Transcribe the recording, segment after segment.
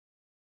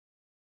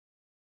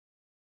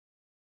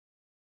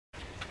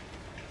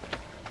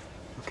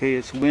Okay,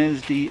 it's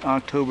Wednesday,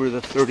 October the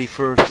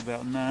 31st,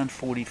 about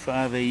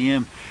 9:45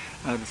 a.m.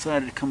 I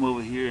decided to come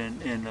over here and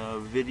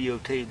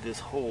videotape this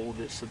hole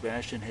that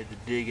Sebastian had to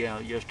dig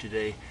out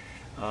yesterday.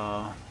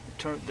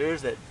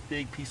 There's that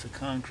big piece of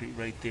concrete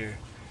right there.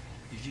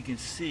 As you can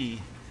see,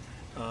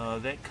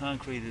 that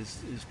concrete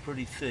is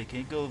pretty thick.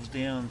 It goes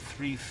down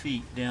 3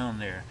 feet down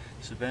there.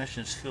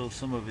 Sebastian's filled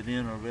some of it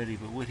in already,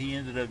 but what he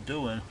ended up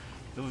doing,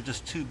 it was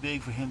just too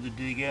big for him to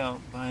dig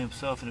out by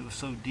himself, and it was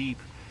so deep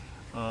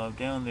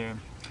down there.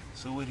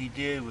 So what he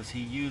did was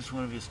he used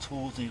one of his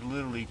tools and he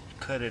literally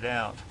cut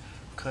out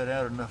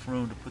enough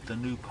room to put the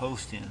new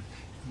post in.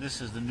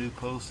 This is the new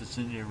post that's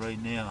in there right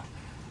now.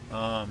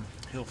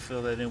 He'll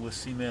fill that in with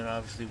cement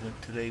obviously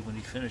today when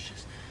he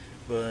finishes.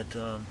 But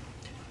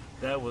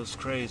that was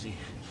crazy,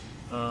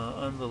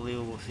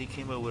 unbelievable. He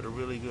came up with a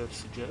really good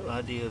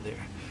idea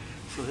there.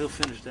 So he'll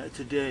finish that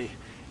today.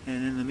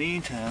 And in the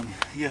meantime,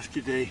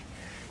 yesterday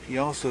he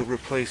also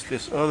replaced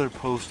this other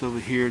post over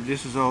here.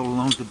 This is all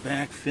along the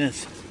back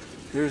fence.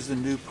 There's the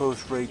new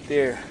post right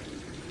there.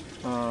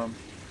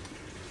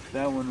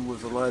 That one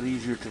was a lot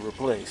easier to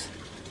replace.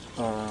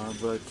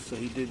 But so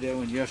he did that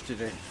one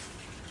yesterday.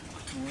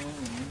 Well,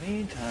 in the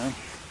meantime,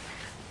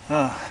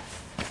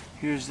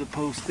 here's the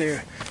post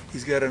there.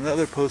 He's got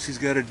another post he's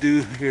got to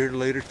do here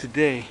later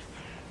today.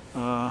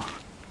 As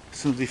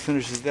soon as he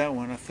finishes that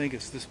one, I think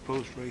it's this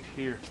post right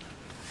here.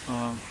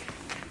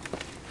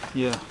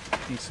 Yeah,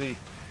 you see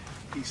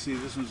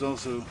this one's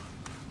also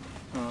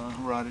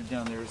rotted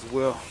down there as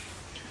well.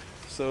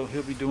 So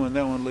he'll be doing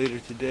that one later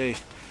today.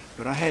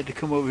 But I had to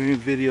come over here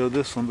and video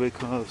this one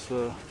because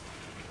of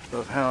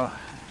how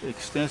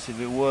extensive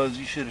it was.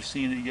 You should have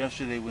seen it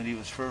yesterday when he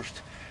was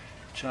first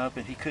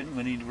chopping. He couldn't,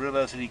 when he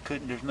realized that he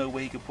couldn't, there's no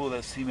way he could pull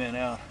that cement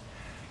out.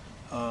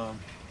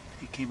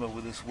 He came up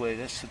with this way.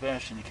 That's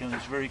Sebastian.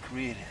 He's very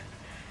creative.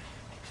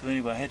 So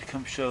anyway, I had to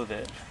come show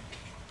that.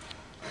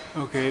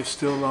 Okay, it's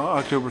still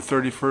October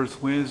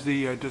 31st,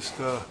 Wednesday. I just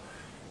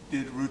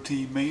did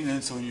routine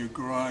maintenance on your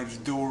garage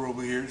door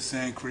over here at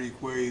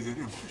Sandcreek Way that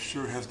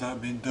sure has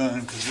not been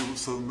done because it was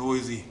so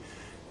noisy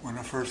when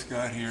I first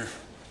got here.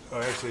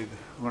 Actually,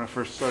 when I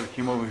first started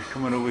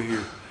coming over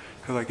here,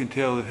 because I can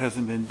tell it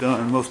hasn't been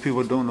done. Most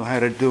people don't know how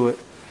to do it,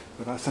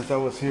 but since I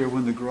was here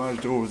when the garage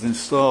door was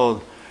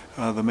installed,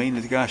 the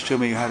maintenance guy showed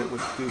me how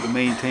to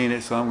maintain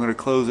it. So I'm going to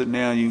close it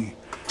now. You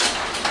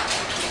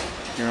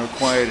hear how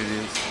quiet it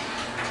is.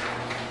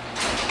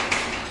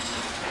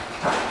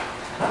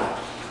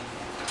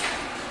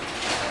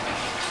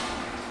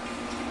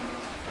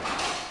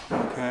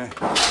 Okay,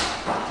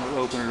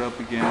 we'll open it up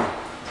again.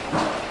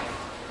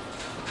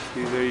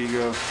 See, there you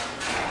go.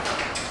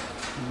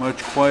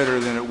 Much quieter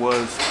than it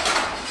was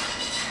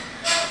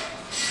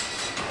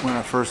when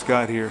I first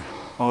got here.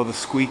 All the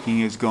squeaking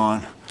is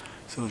gone.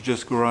 So it's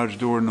just garage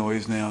door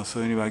noise now.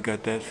 So anyway, I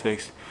got that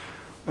fixed.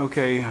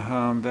 Okay,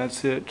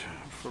 that's it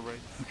for right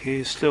now.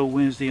 Okay, it's still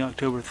Wednesday,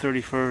 October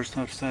 31st.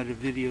 I decided to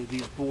video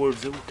these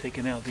boards that were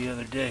taken out the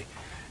other day,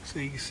 so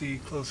you can see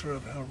closer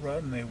up how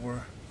rotten they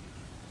were.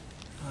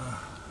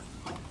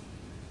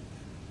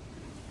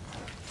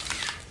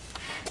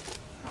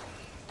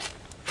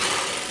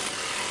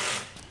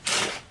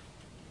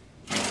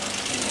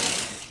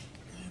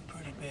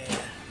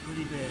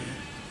 Pretty bad.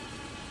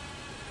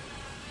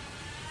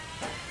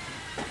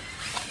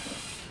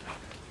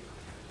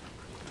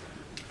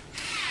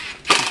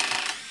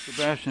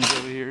 Sebastian's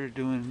over here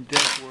doing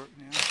deck work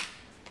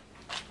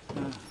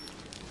now.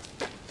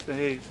 Say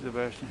hey,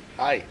 Sebastian.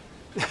 Hi.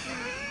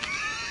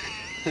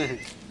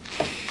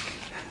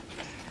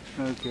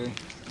 Okay.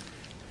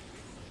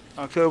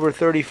 October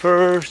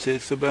 31st,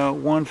 it's about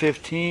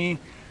 1:15.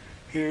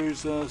 Here's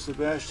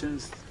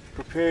Sebastian's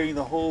preparing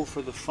the hole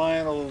for the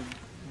final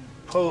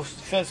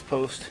fence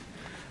post.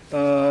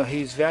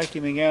 He's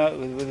vacuuming out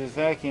with his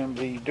vacuum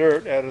the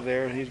dirt out of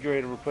there. He's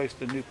ready to replace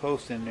the new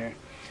post in there.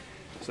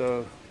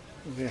 So,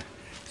 yeah.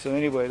 So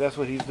anyway, that's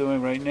what he's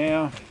doing right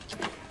now.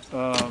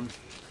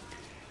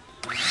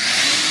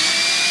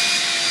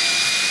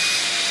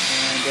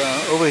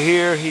 Over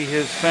here he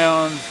has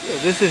found,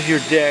 this is your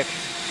deck.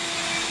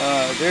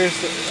 There's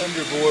the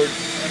underboards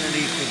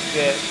underneath the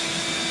deck.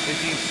 As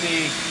you can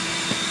see,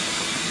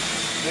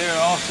 they're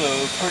also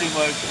pretty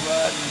much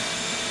rotten,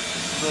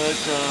 but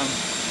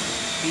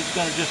he's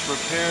going to just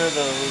repair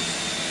those.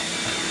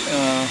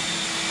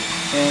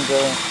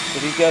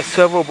 But he's got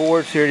several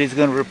boards here that he's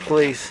going to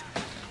replace.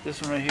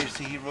 This one right here,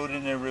 see, he wrote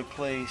in there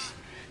replace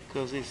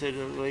because they said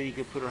the lady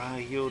could put her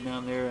high heel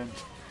down there, and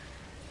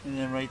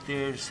then right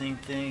there, the same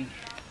thing.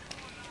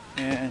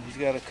 And he's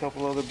got a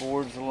couple other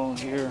boards along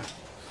here.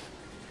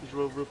 He's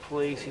wrote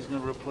replace. He's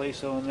going to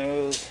replace on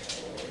those.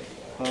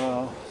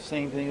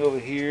 Same thing over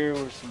here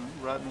with some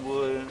rotten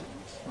wood.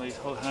 Somebody's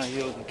high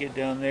heel can get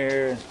down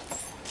there. And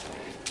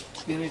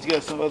then he's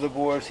got some other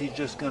boards he's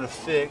just going to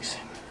fix.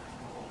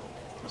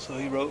 So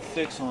he wrote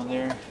fix on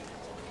there.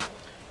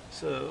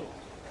 So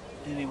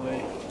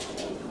anyway,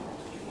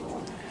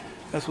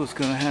 that's what's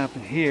going to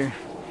happen here.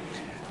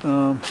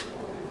 And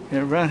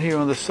around here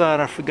on the side,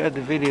 I forgot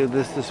to video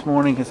this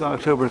morning. It's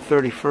October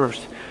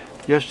 31st.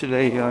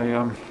 yesterday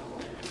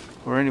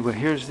or anyway,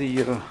 here's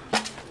the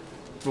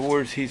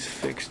boards he's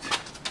fixed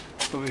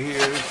over here.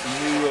 There's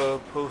a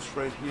new post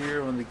right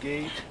here on the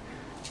gate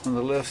on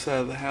the left side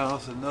of the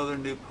house. Another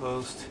new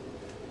post.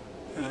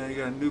 You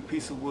got a new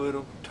piece of wood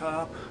up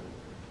top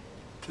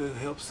to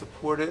help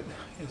support it,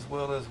 as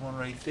well as one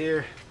right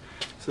there.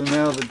 So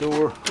now the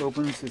door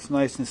opens. It's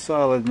nice and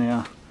solid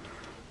now,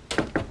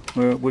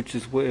 which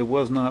is what it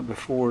was not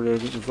before.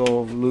 It was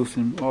all loose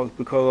and all,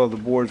 because all the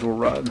boards were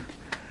rotten.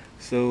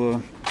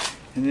 So,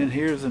 and then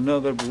here's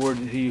another board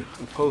that a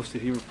post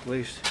that he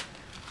replaced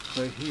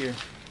right here.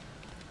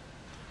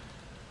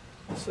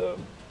 So,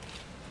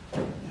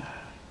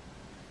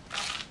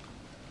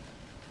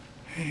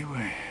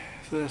 anyway,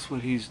 so that's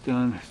what he's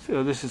done.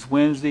 So this is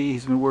Wednesday.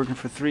 He's been working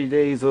for 3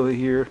 days over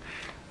here.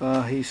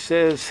 He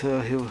says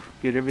he'll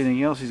get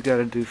everything else he's got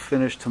to do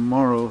finished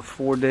tomorrow,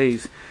 4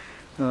 days.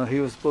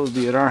 He was supposed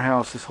to be at our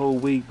house this whole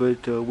week,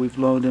 but we've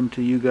loaned him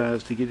to you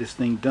guys to get this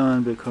thing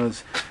done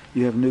because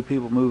you have new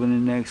people moving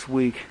in next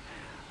week.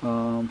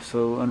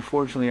 So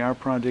unfortunately our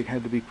project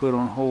had to be put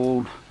on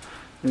hold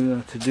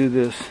to do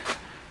this.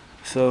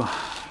 So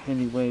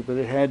anyway, but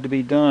it had to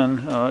be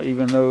done,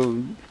 even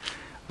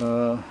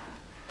though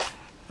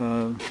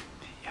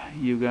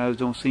you guys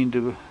don't seem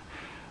to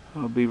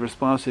be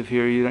responsive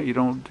here.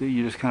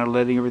 You're just kind of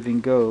letting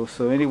everything go.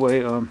 So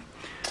anyway,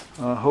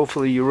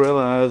 hopefully you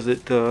realize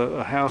that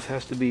a house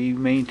has to be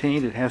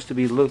maintained. It has to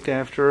be looked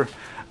after.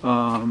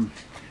 You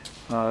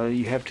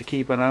have to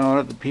keep an eye on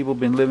it. The people have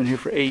been living here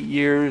for 8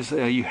 years.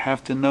 You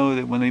have to know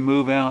that when they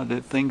move out,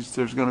 that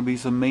there's going to be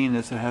some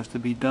maintenance that has to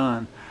be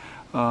done.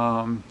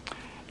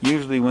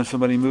 Usually when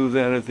somebody moves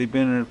out, if they've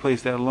been in a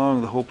place that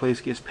long, the whole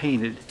place gets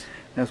painted.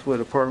 That's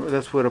what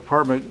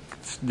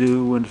apartments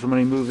do. When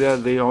somebody moves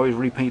out, they always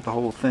repaint the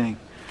whole thing.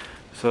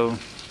 So,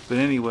 but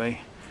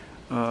anyway,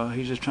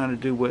 he's just trying to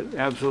do what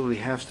absolutely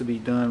has to be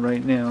done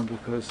right now,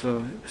 because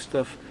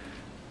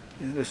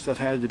this stuff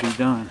has to be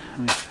done. I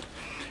mean,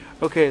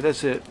 okay,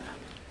 that's it.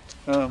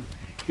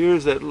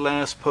 Here's that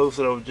last post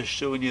that I was just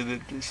showing you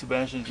that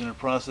Sebastian's in the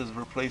process of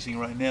replacing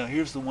right now.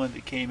 Here's the one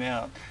that came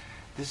out.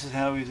 This is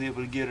how he was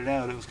able to get it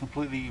out. It was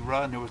completely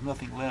rotten. There was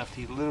nothing left.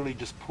 He literally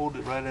just pulled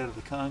it right out of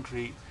the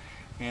concrete,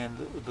 and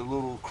the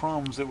little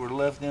crumbs that were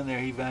left in there,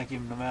 he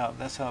vacuumed them out.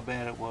 That's how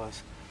bad it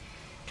was.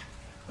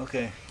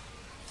 Okay.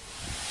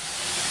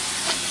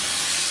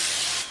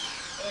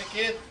 Hey,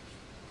 kid.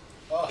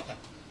 Oh.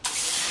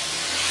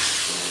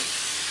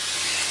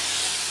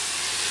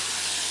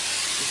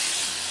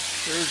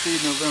 Thursday,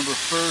 November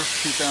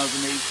 1st,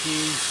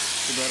 2018,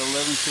 about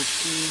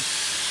 11:15.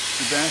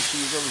 Sebastian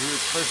is over here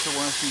pressure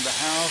washing the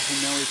house, and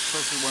now he's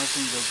pressure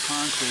washing the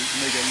concrete to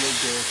make it look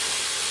good.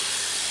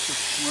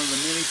 Just one of the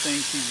many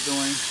things he's doing.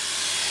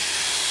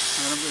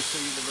 And I'm going to show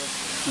you the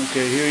rest.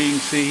 Okay, here you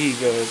can see he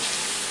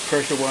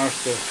pressure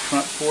washed the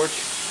front porch.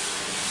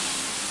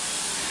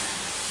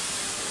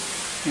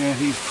 And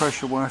he's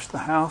pressure washed the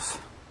house.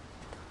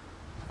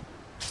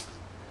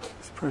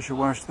 He's pressure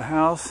washed the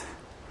house.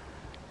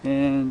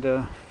 And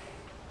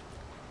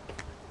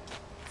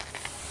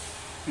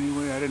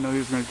anyway, I didn't know he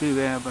was going to do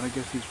that, but I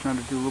guess he's trying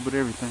to do a little bit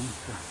of everything.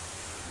 So,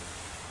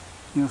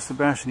 you know,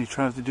 Sebastian, he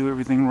tries to do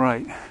everything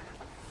right.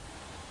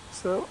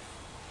 So,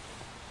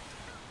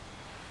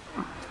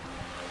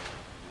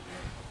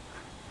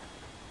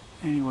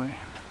 anyway,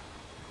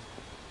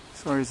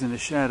 sorry it's in the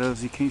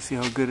shadows. You can't see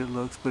how good it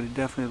looks, but it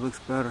definitely looks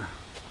better.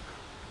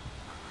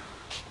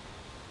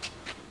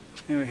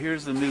 Anyway,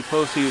 here's the new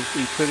post he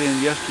put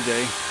in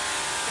yesterday.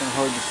 Kind of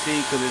hard to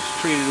see because it's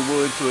treated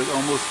wood, so it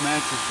almost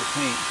matches the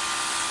paint.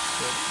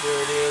 But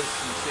there it is.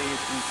 You see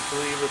it's been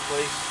completely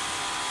replaced.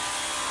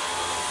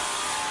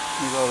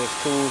 There's all his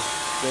tools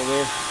still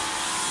there.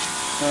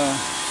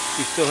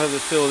 He still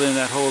hasn't filled in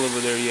that hole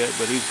over there yet,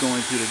 but he's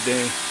going through the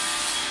day.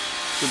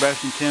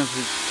 Sebastian tends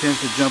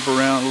to jump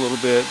around a little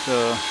bit.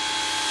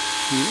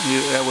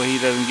 That way he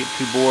doesn't get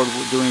too bored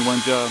with doing one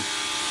job.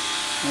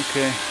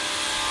 Okay.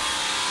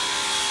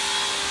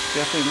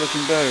 Definitely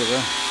looking better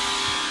though.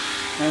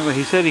 Anyway,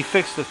 he said he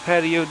fixed the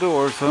patio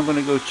door, so I'm going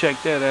to go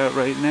check that out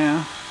right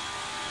now.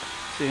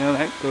 See how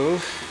that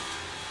goes.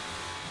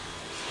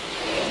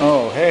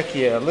 Oh, heck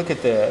yeah, look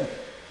at that.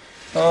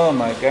 Oh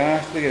my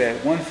gosh, look at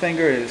that. One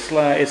finger, it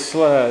slides.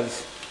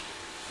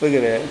 Look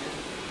at that.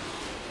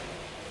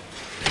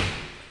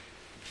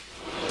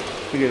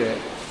 Look at that.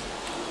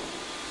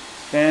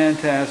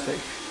 Fantastic.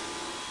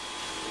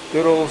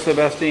 Good old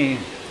Sebastian.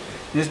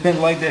 It's been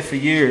like that for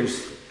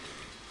years.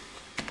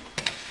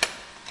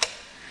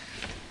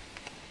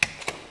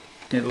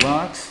 It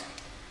locks.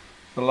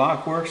 The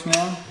lock works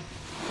now.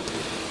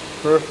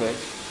 Perfect.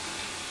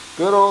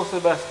 Good old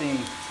Sebastian.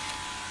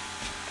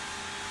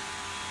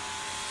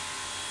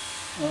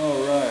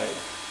 All right.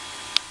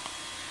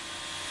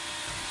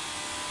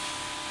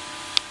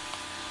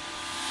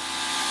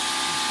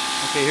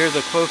 Okay, here's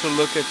a closer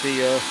look at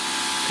the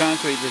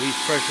concrete that he's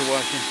pressure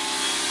washing.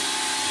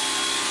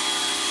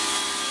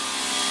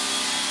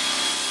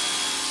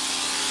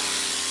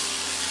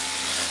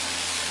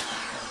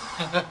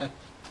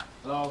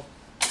 Hello.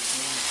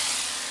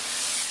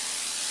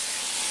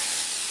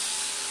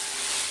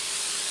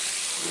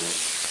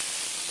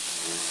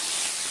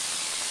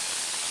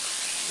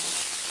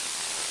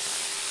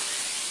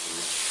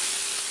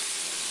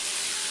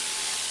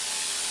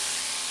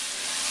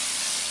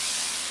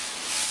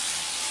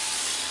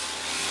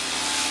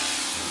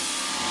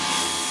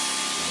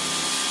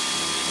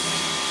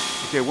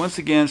 Okay, once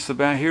again,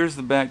 here's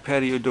the back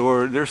patio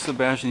door. There's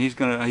Sebastian.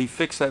 He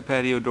fixed that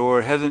patio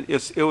door.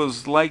 It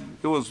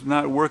was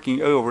not working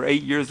over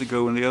 8 years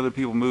ago when the other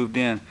people moved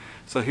in.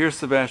 So here's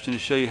Sebastian to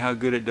show you how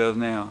good it does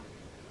now.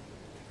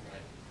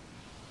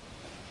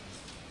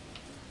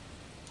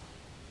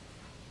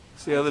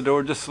 See how the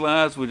door just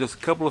slides with just a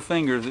couple of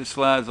fingers? It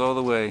slides all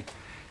the way.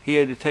 He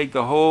had to take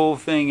the whole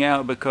thing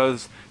out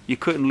because you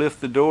couldn't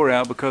lift the door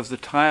out because the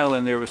tile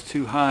in there was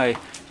too high.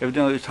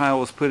 Evidently the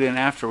tile was put in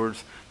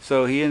afterwards.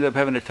 So he ended up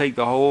having to take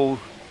the whole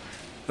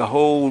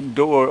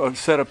door, or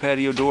set of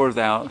patio doors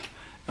out,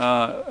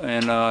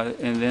 and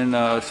then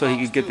so he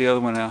could get the other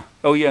one out.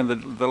 Oh yeah,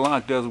 and the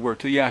lock does work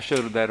too. Yeah, I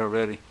showed that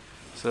already.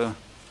 So,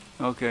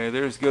 okay,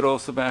 there's good old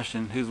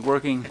Sebastian, who's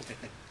working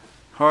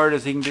hard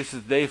as he can. This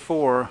is day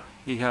 4.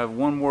 He have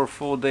one more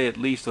full day at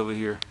least over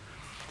here.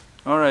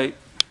 All right.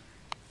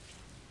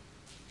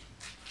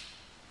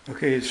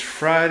 Okay, it's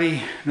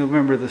Friday,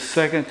 November the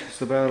 2nd.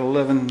 It's about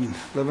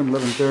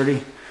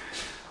 11:30.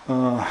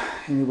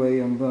 Anyway,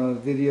 I'm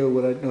video.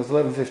 It was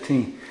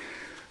 11:15.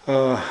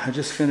 I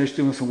just finished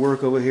doing some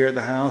work over here at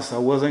the house. I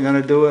wasn't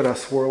gonna do it. I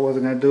swore I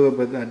wasn't gonna do it,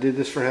 but I did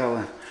this for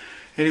Helen.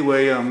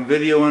 Anyway, I'm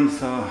videoing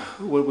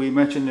what we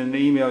mentioned in the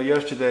email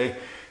yesterday.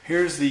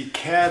 Here's the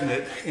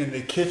cabinet in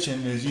the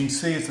kitchen. As you can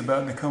see, it's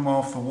about to come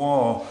off the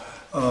wall.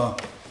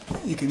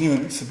 You can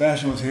even,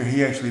 Sebastian was here,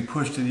 he actually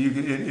pushed it.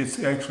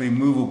 It's actually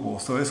movable,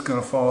 so it's going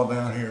to fall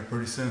down here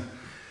pretty soon.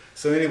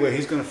 So anyway,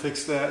 he's going to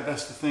fix that.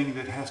 That's the thing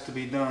that has to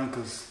be done,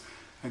 because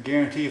I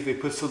guarantee if they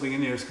put something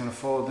in there, it's going to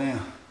fall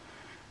down.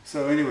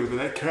 So anyway, but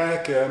that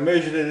crack, I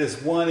measured it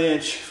as 1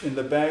 inch in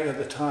the back of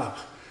the top.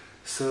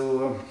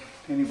 So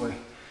anyway,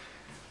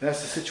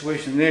 that's the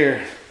situation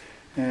there.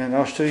 And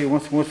I'll show you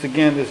once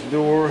again this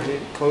door.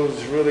 It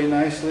closes really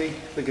nicely.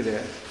 Look at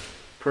that.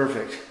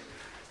 Perfect.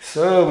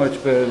 So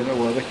much better than it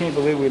was. I can't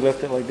believe we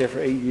left it like that for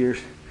 8 years.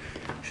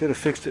 Should have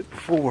fixed it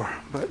before.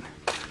 But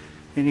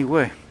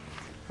anyway.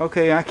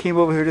 Okay, I came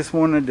over here this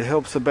morning to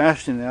help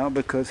Sebastian out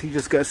because he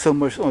just got so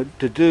much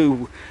to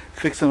do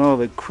fixing all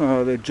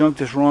the junk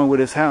that's wrong with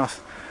his house.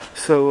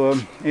 So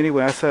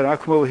anyway, I said I'll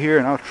come over here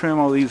and I'll trim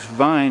all these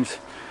vines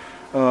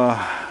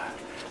that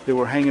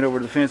were hanging over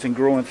the fence and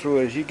growing through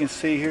it. As you can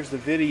see, here's the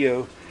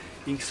video.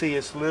 You can see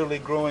it's literally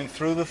growing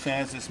through the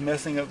fence. It's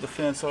messing up the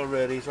fence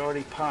already. It's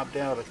already popped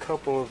out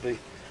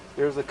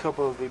there's a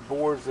couple of the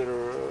boards that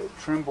are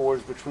trim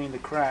boards between the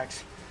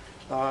cracks.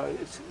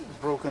 It's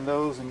broken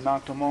those and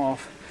knocked them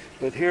off.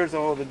 But here's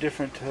all the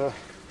different, as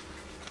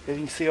you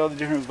can see, all the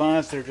different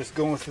vines that are just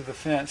going through the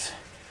fence.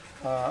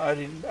 I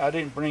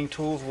didn't bring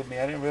tools with me.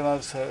 I didn't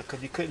realize,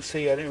 because you couldn't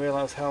see, I didn't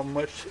realize how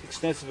much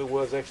extensive it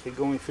was actually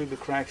going through the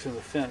cracks in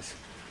the fence.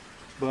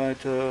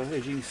 But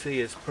as you can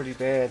see, it's pretty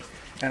bad.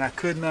 And I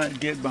could not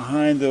get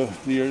behind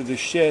the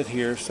shed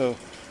here, so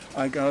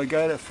I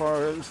got it as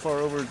far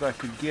over as I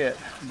could get,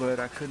 but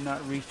I could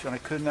not reach, and I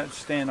could not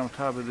stand on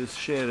top of this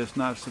shed. It's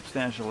not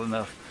substantial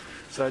enough.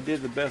 So I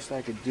did the best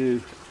I could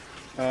do.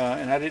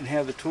 And I didn't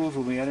have the tools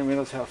with me. I didn't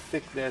realize how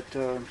thick that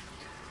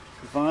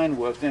vine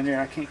was down there.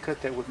 I can't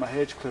cut that with my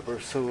hedge clipper,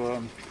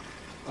 so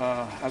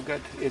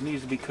it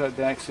needs to be cut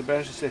back.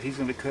 Sebastian said he's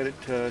going to cut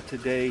it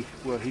today.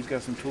 Well, he's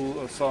got some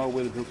a saw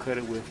with it he'll cut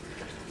it with.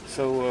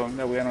 So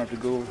that way I don't have to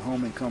go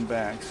home and come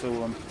back.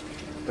 So,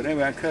 but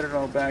anyway, I cut it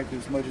all back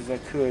as much as I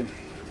could,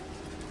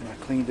 and I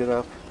cleaned it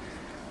up.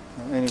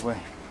 Anyway,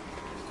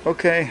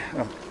 okay,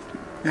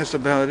 that's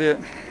about it.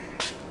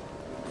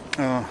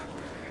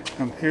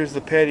 Here's the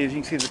patio. As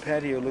you can see, the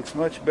patio looks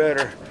much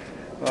better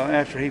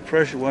after he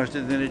pressure washed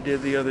it than it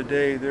did the other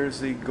day. There's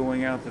the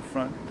going out the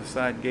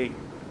side gate.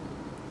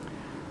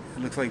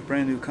 It looks like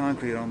brand new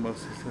concrete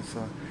almost.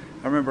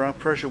 I remember I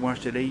pressure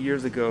washed it 8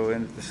 years ago,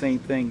 and it's the same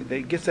thing.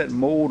 It gets that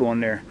mold on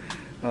there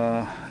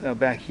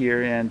back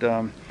here,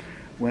 and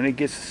when it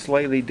gets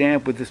slightly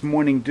damp with this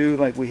morning dew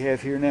like we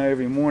have here now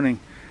every morning,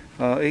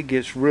 it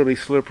gets really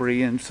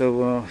slippery, and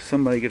so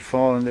somebody could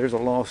fall and there's a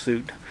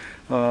lawsuit.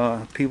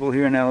 People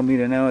here in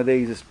Alameda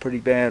nowadays is pretty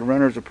bad.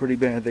 Runners are pretty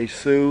bad. They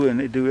sue and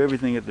they do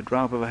everything at the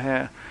drop of a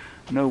hat.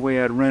 No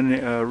way I'd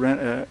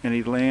rent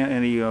any land,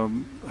 any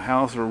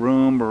house or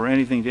room or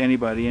anything to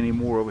anybody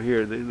anymore over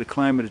here. The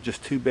climate is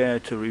just too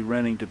bad to be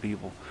renting to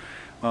people.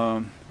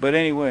 But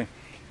anyway,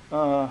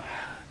 I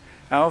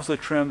also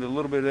trimmed a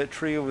little bit of that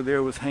tree over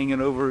there. Was hanging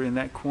over in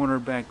that corner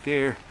back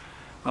there.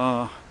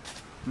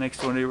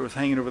 Next door neighbor was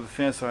hanging over the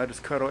fence, so I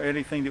just cut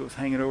anything that was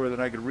hanging over that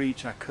I could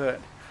reach. I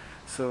cut.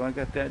 So I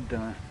got that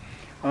done.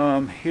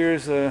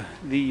 Here's the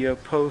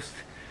post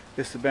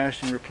that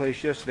Sebastian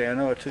replaced yesterday. I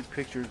know I took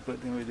pictures, but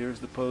anyway, there's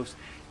the post.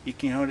 You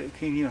can't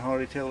even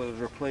hardly tell it was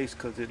replaced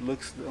because it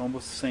looks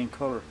almost the same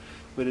color.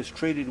 But it's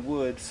treated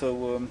wood,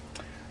 so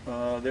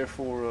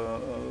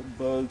therefore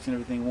bugs and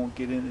everything won't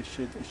get in. It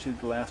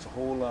should last a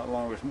whole lot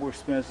longer. It's more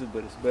expensive,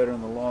 but it's better in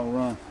the long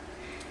run.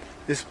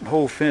 This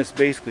whole fence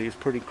basically is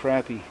pretty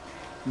crappy.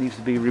 It needs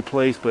to be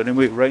replaced, but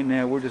anyway, right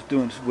now we're just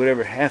doing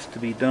whatever has to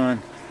be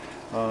done.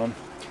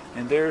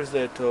 And there's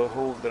that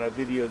hole that I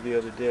videoed the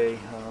other day.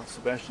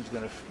 Sebastian's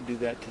going to do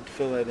that, to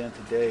fill that in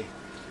today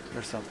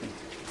or something.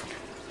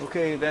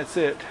 Okay, that's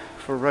it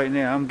for right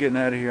now, I'm getting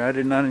out of here. I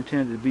did not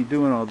intend to be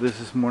doing all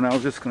this morning. I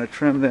was just going to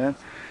trim that,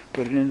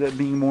 but it ended up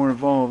being more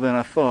involved than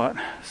I thought.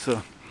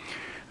 So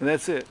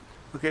that's it.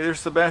 Okay, there's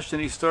Sebastian.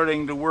 He's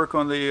starting to work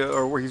on the,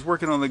 or he's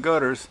working on the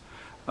gutters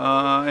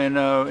and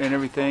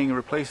everything,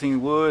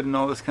 replacing wood and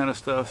all this kind of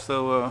stuff.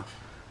 So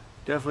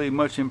definitely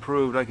much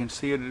improved. I can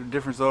see a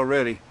difference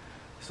already.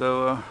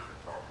 So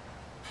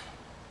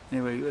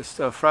anyway, it's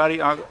Friday,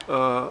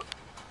 November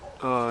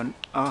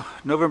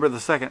the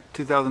 2nd,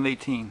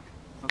 2018.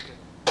 Okay.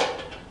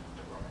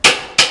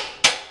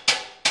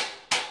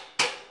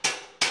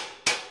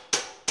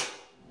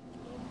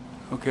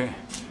 Okay.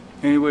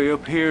 Anyway,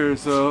 up here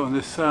is on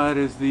this side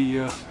is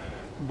the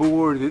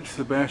board that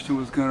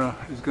Sebastian is gonna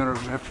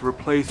have to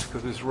replace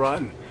because it's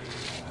rotten.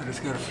 I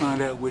just gotta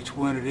find out which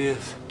one it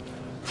is.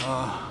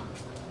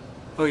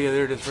 Oh yeah,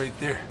 there it is right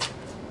there.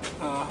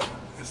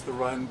 It's the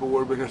rotten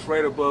board, but it's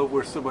right above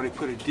where somebody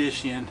put a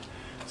dish in.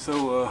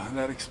 So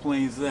that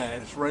explains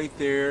that. It's right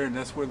there, and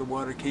that's where the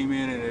water came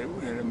in,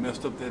 and it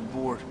messed up that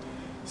board.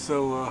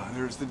 So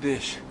there's the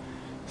dish.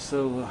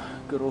 So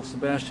good old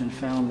Sebastian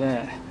found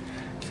that.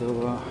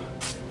 So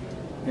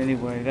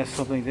anyway, that's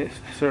something that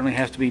certainly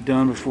has to be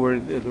done before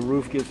the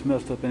roof gets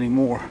messed up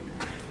anymore.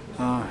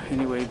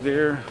 Anyway,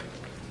 there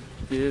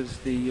is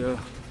the,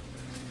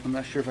 I'm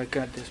not sure if I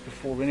got this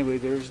before, but anyway,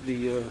 there's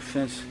the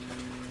fence.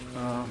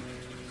 I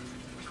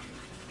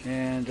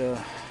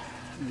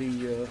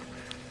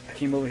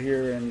came over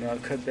here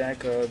and cut back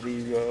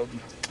the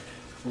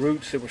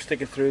roots that were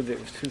sticking through that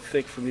was too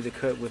thick for me to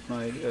cut with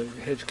my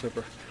hedge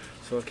clipper.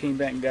 So I came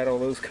back and got all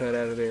those cut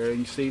out of there. And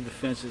you see the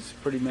fence is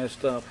pretty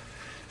messed up.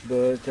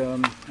 But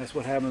that's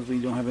what happens when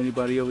you don't have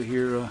anybody over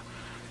here,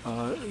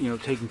 you know,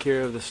 taking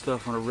care of the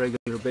stuff on a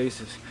regular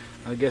basis.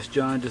 I guess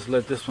John just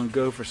let this one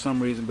go for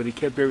some reason, but he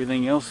kept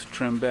everything else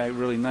trimmed back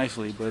really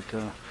nicely. But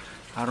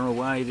I don't know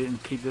why he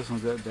didn't keep this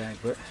one cut back.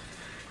 But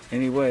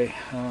anyway,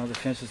 the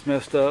fence is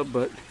messed up,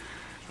 but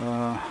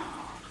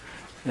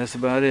that's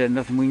about it.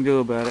 Nothing we can do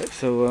about it.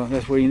 So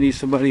that's where you need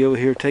somebody over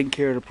here taking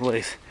care of the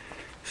place.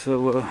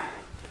 So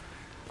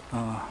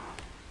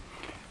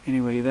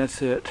anyway,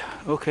 that's it.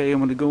 Okay, I'm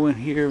going to go in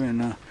here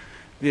and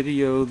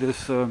video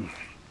this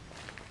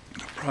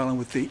problem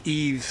with the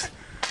eaves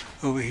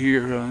over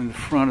here in the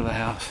front of the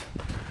house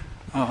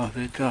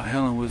that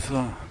Helen was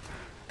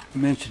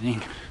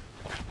mentioning.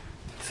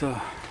 So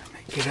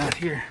get out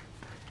here,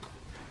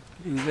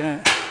 do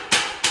that.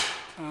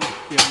 Yeah,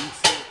 you can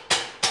see it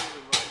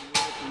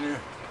up in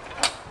there.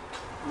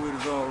 Wood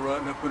is all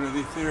rotten up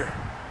underneath there.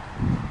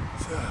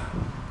 So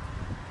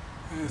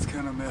it's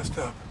kind of messed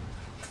up.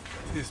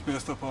 It's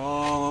messed up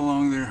all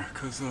along there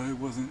because it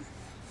wasn't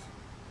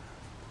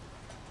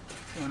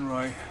done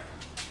right.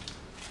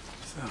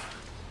 So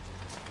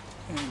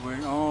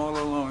anyway, all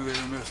along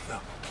there messed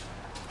up.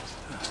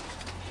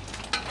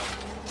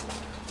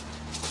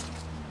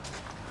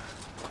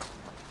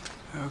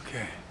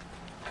 Okay.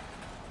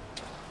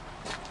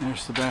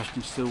 There's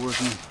Sebastian still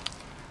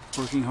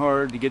working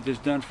hard to get this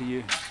done for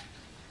you.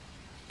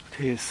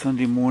 Okay, it's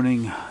Sunday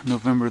morning,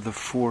 November the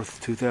 4th,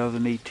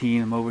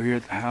 2018. I'm over here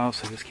at the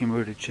house. I just came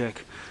over to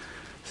check,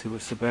 see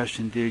what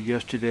Sebastian did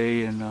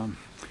yesterday, and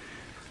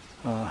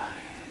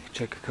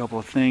check a couple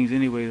of things.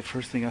 Anyway, the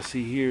first thing I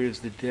see here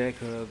is the deck,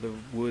 the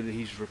wood that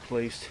he's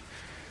replaced.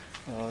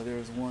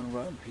 There's one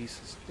rotten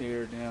piece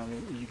there down.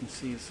 You can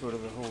see sort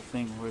of the whole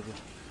thing where the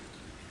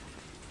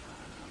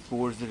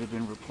boards that have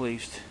been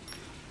replaced.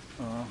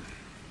 You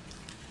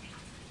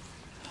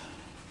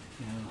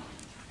know,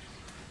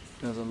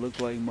 doesn't look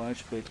like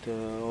much, but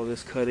all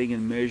this cutting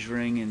and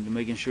measuring and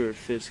making sure it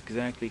fits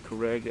exactly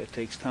correct, that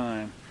takes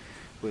time.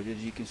 But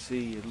as you can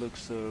see, it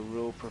looks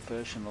real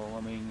professional.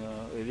 I mean,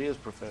 it is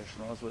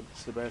professional. That's what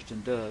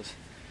Sebastian does.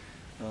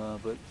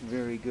 But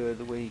very good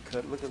the way he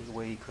cut. Look at the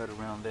way he cut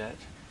around that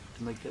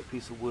to make that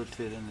piece of wood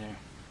fit in there.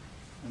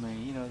 I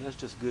mean, you know, that's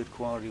just good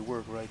quality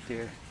work right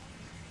there.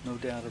 No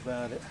doubt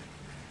about it.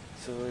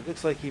 So it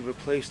looks like he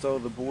replaced all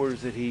the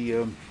boards that he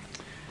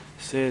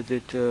said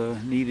that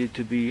needed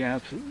to be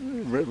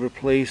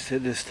replaced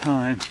at this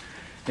time.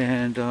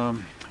 And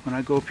when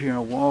I go up here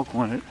and walk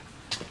on it,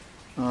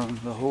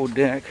 the whole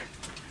deck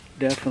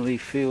definitely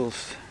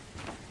feels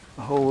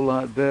a whole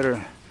lot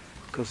better,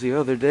 because the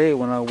other day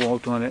when I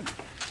walked on it,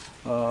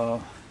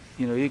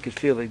 you know, you could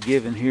feel it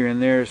giving here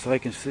and there. So I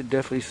can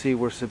definitely see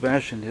where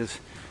Sebastian has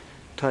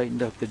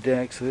tightened up the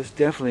deck. So it's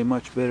definitely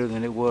much better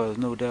than it was,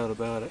 no doubt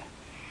about it.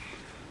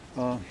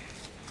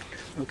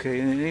 Okay,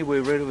 and anyway,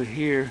 right over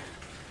here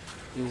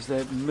is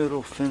that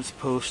middle fence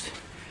post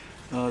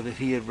that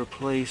he had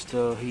replaced.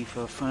 He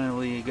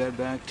finally got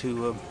back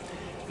to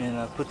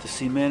and put the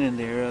cement in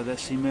there. That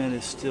cement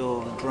is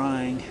still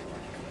drying,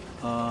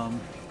 but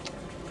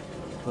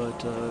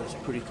it's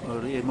pretty.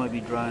 It might be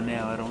dry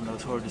now. I don't know.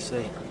 It's hard to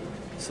say.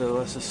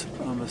 So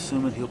I'm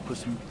assuming he'll put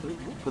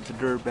the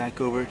dirt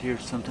back over it here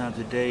sometime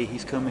today.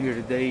 He's coming here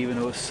today, even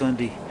though it's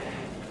Sunday,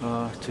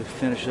 to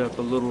finish up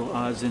a little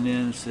odds and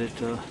ends that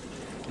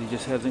he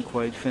just hasn't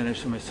quite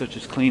finished. I mean, such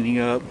as cleaning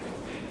up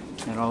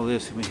and all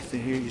this. I mean,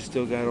 here he's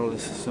still got all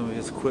this, some of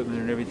his equipment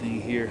and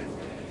everything here.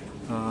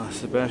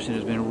 Sebastian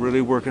has been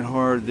really working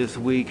hard this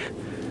week,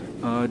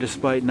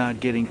 despite not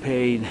getting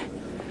paid.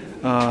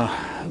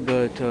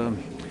 But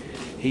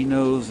he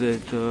knows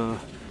that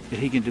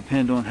he can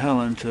depend on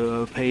Helen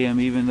to pay him,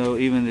 even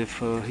if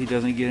he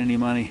doesn't get any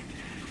money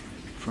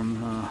from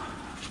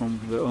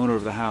the owner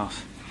of the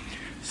house.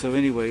 So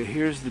anyway,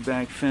 here's the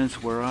back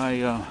fence where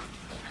I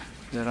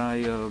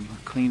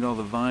cleaned all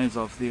the vines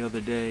off the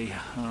other day.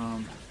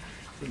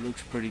 It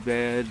looks pretty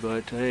bad,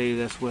 but hey,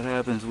 that's what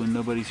happens when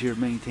nobody's here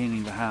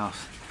maintaining the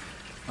house.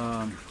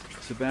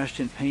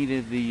 Sebastian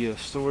painted the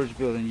storage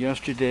building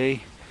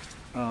yesterday.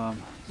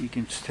 You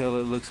can tell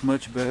it looks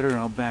much better.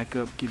 I'll back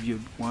up, give you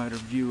a wider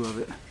view of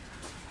it.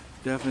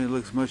 Definitely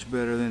looks much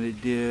better than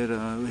it did.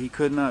 He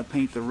could not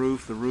paint the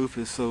roof. The roof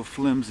is so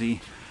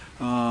flimsy.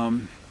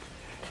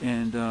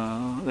 And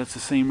that's the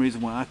same reason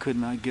why I could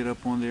not get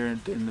up on there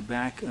in the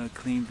back,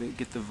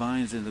 get the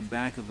vines in the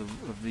back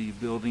of the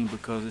building,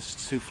 because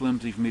it's too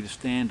flimsy for me to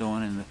stand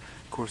on, and of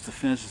course the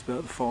fence is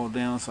about to fall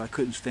down, so I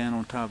couldn't stand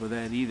on top of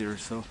that either.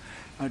 So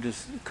I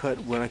just cut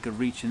what I could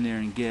reach in there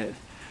and get.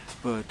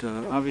 But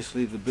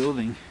obviously the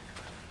building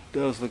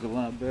does look a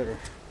lot better.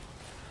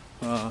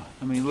 I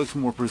mean, it looks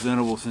more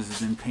presentable since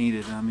it's been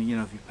painted. I mean, you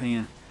know, if you're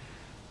paying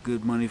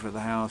good money for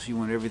the house, you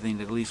want everything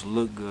to at least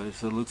look good,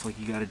 so it looks like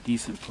you got a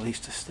decent place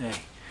to stay.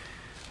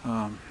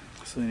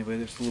 So anyway,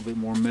 there's a little bit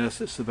more mess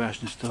that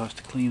Sebastian still has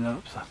to clean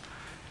up. So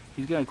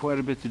he's got quite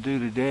a bit to do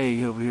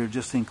today over here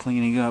just in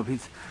cleaning up.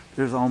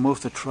 There's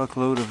almost a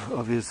truckload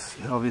of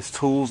his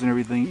tools and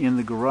everything in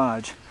the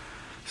garage.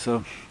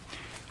 So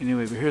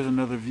anyway, but here's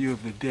another view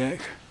of the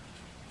deck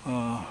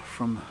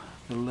from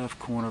the left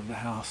corner of the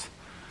house.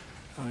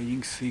 You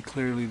can see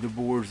clearly the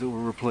boards that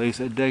were replaced.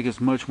 That deck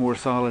is much more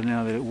solid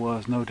now than it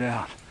was, no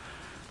doubt.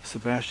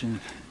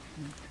 Sebastian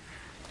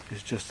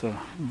is just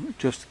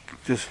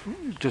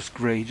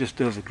great. He just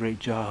does a great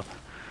job.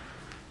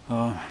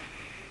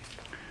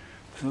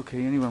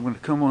 Okay, anyway, I'm going to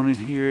come on in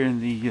here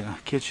in the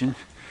kitchen,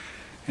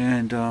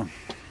 and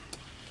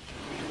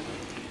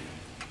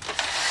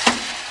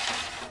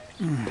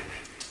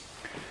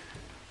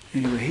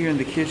anyway, here in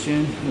the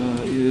kitchen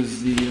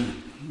is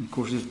of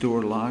course, this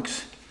door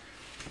locks.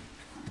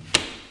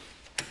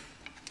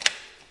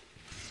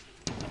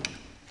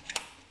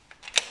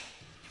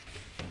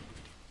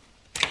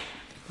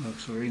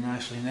 Looks very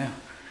nicely now.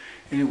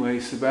 Anyway,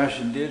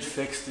 Sebastian did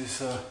fix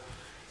this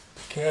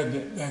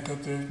cabinet back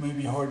up there. It may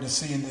be hard to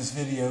see in this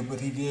video, but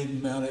he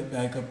did mount it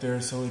back up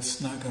there so it's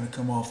not going to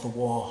come off the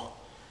wall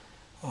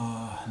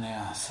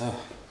now. So,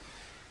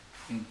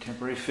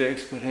 temporary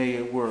fix, but hey,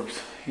 it works.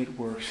 It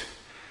works.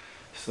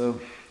 So,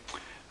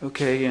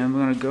 okay, I'm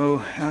going to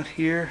go out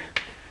here,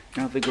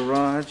 out the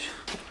garage,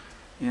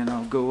 and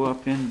I'll go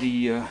up in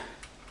the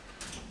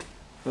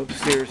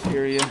upstairs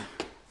area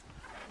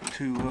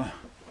to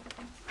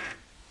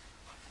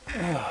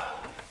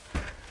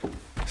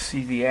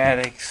see the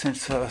attic,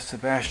 since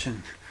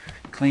Sebastian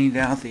cleaned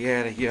out the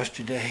attic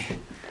yesterday.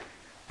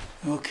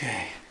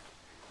 Okay,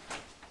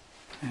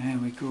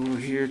 and we go over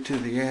here to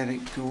the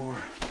attic door,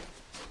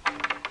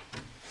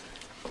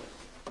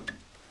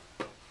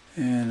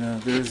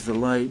 and there's the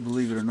light.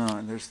 Believe it or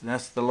not,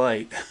 that's the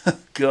light.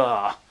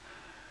 Gah.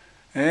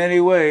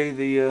 Anyway,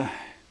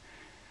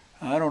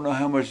 I don't know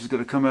how much is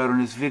going to come out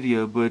in this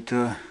video, but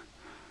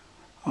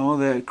all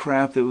that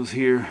crap that was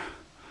here,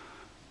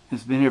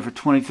 it's been here for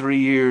 23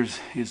 years.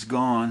 It's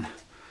gone.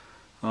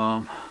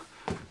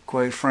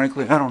 Quite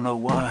frankly, I don't know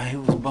why it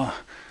was.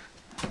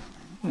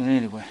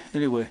 Anyway,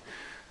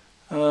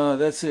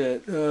 that's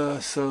it.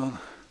 So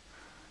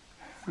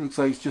it looks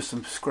like it's just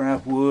some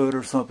scrap wood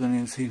or something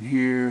in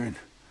here, and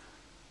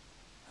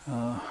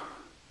I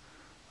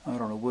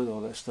don't know what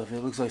all that stuff is.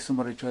 It looks like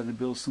somebody tried to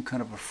build some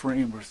kind of a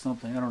frame or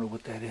something. I don't know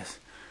what that is.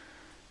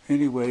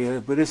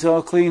 Anyway, but it's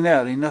all cleaned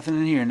out. Ain't nothing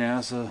in here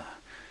now, so.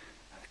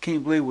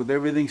 Can't believe with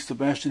everything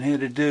Sebastian had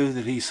to do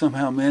that he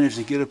somehow managed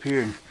to get up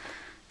here and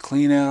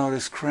clean out all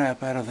this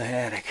crap out of the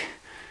attic.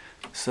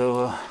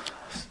 So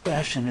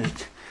Sebastian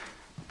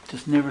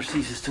just never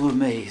ceases to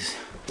amaze.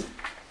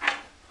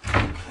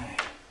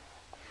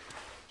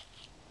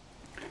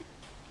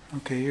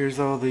 Okay, here's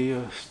all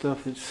the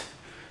stuff that's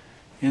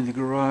in the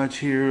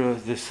garage here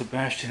that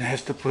Sebastian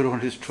has to put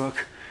on his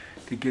truck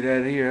to get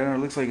out of here. I don't know,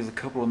 it looks like there's a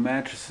couple of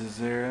mattresses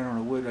there. I don't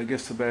know what. I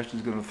guess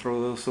Sebastian's going to throw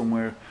those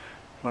somewhere.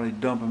 Probably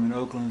dump them in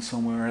Oakland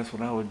somewhere. That's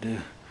what I would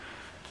do.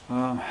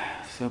 But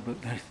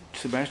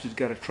Sebastian's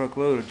got a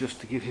truckload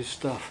just to get his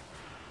stuff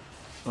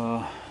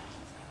out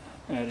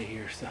of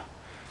here. So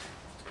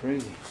it's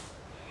crazy.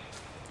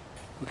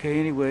 Okay.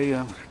 Anyway,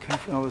 I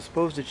was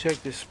supposed to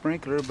check this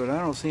sprinkler, but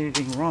I don't see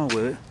anything wrong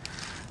with it.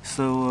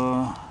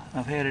 So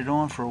I've had it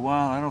on for a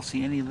while. I don't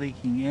see any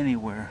leaking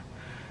anywhere.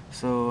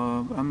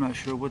 So I'm not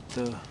sure what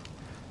the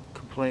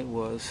complaint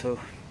was. So.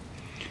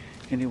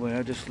 Anyway,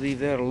 I'll just leave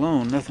that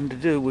alone. Nothing to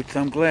do, which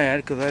I'm glad,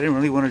 because I didn't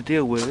really want to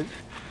deal with it.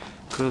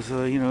 Because,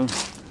 you know,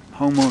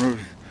 homeowner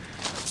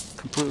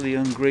completely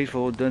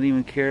ungrateful, doesn't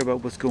even care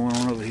about what's going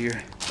on over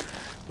here.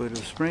 But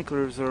the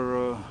sprinklers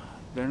are,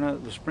 they're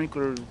not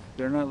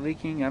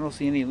leaking. I don't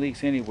see any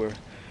leaks anywhere.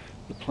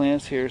 The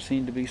plants here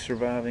seem to be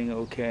surviving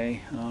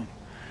okay.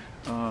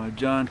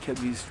 John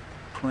kept these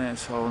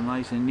plants all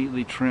nice and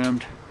neatly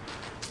trimmed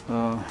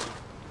over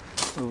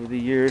the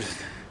years.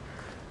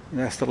 And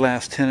that's the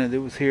last tenant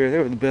that was here. They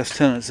were the best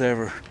tenants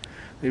ever.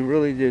 They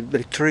really did.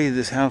 They treated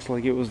this house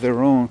like it was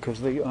their own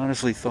because they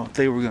honestly thought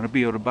they were going to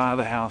be able to buy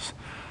the house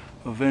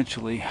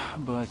eventually.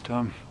 But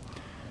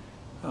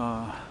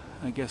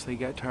I guess they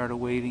got tired of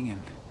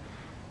waiting,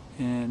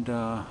 and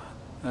I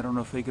don't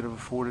know if they could have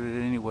afforded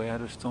it anyway. I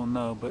just don't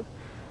know. But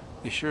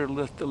they sure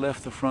left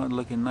the front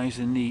looking nice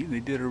and neat. They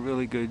did a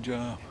really good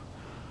job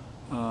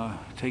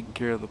taking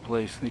care of the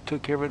place. They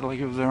took care of it like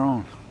it was their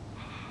own.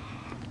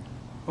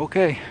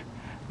 Okay,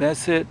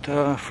 that's it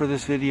for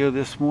this video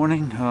this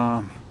morning.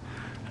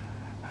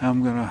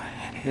 I'm gonna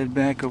head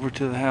back over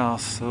to the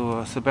house.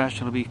 So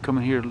Sebastian will be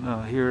coming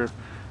here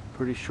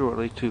pretty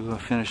shortly to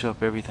finish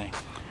up everything.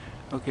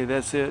 Okay,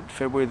 that's it.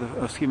 November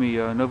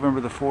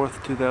the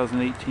 4th,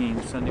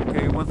 2018, Sunday.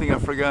 Okay, one thing I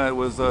forgot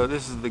was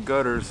this is the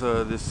gutters.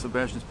 This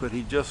Sebastian's put.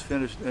 He just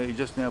finished. He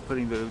just now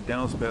putting the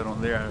downspout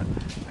on there.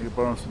 I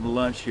brought him some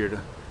lunch here to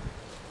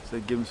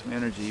give him some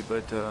energy.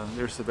 But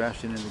there's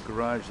Sebastian in the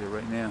garage there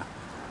right now.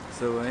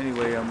 So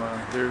anyway,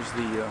 there's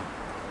the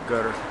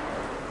gutter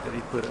that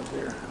he put up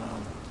there.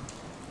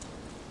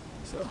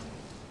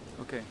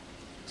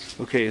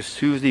 Okay, it's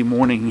Tuesday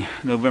morning,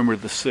 November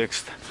the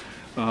 6th.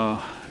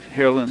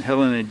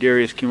 Helen and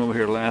Darius came over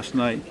here last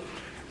night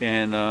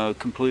and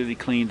completely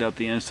cleaned up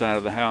the inside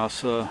of the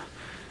house,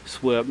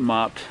 swept,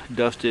 mopped,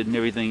 dusted, and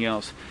everything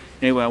else.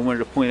 Anyway, I wanted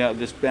to point out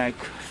this back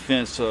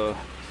fence.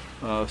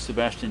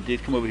 Sebastian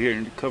did come over here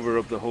and cover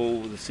up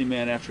the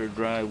cement after it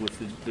dried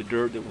with the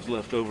dirt that was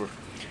left over.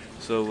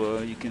 So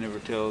you can never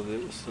tell that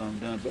it was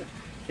done. But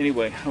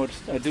anyway,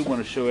 I do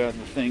want to show out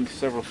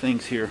several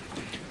things here.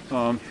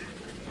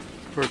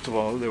 First of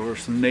all, there were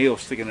some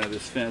nails sticking out of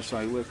this fence, so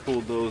I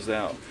pulled those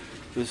out.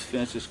 This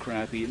fence is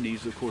crappy. It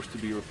needs, of course, to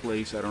be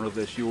replaced. I don't know if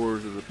that's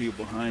yours or the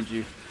people behind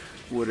you,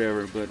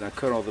 whatever, but I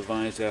cut all the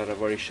vines out.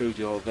 I've already showed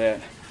you all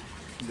that.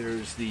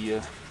 There's the,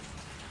 you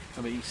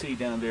can see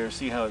down there,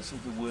 see how the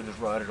wood is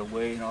rotted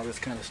away and all this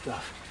kind of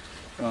stuff.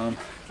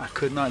 I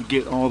could not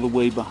get all the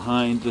way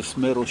behind this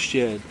metal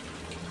shed.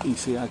 You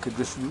see, I could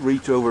just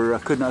reach over. I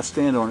could not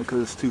stand on it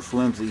because it's too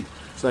flimsy,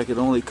 so I could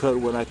only cut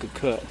what I could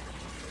cut.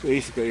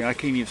 Basically, I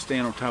can't even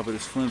stand on top of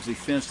this flimsy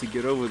fence to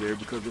get over there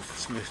because the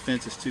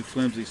fence is too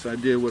flimsy, so I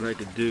did what I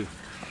could do.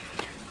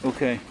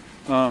 Okay,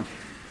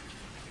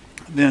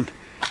 then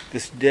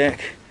this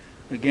deck,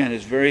 again,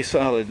 is very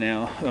solid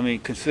now. I mean,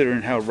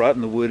 considering how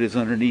rotten the wood is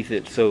underneath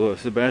it. So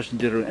Sebastian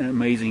did an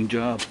amazing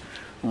job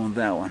on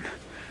that one.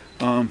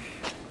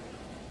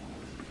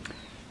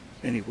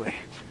 Anyway,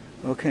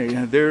 okay,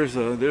 there's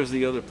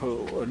the other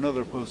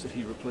another post that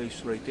he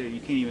replaced right there. You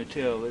can't even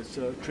tell. It's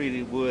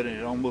treated wood and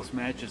it almost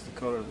matches the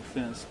color of the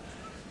fence.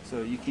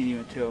 So you can't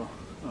even tell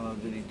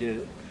that he did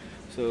it.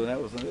 So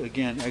that was,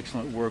 again,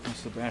 excellent work on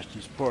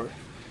Sebastian's part.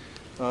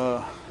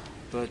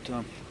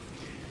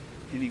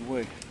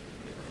 Anyway,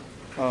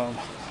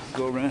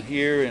 go around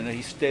here and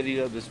he steadied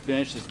up this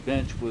bench. This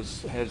bench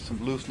had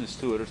some looseness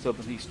to it or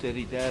something. He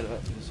steadied that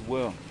up as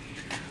well.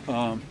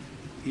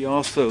 He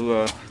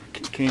also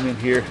came in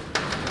here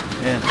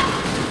and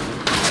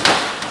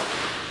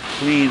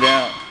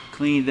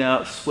cleaned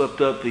out, swept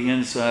up the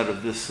inside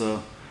of this,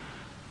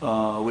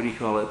 what do you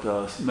call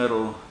it,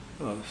 metal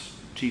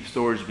cheap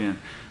storage bin.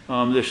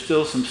 There's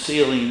still some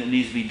sealing that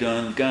needs to be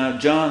done.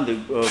 John,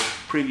 the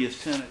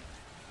previous tenant.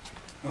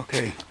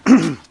 Okay,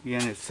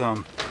 again, it's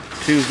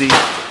Tuesday,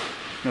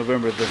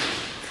 November the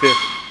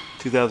 5th,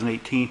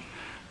 2018.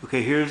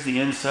 Okay, here's the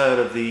inside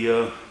of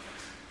the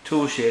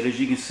tool shed. As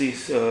you can see,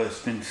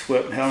 it's been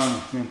swept.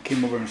 Helen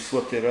came over and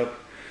swept it up.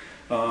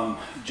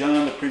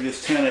 John, the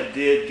previous tenant,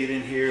 did get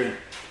in here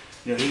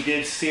and he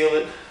did seal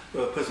it,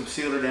 put some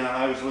sealer down.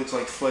 Obviously, it looks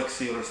like Flex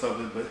Seal or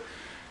something, but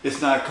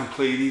it's not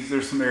complete.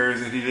 There's some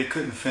areas that he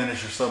couldn't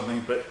finish or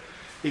something, but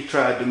he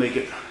tried to make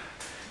it.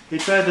 He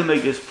tried to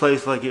make this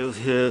place like it was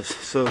his,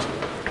 so he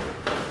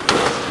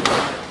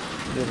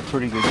did a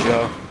pretty good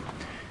job.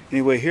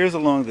 Anyway, here's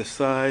along the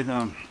side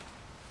of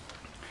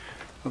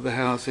the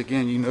house.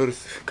 Again, you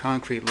notice the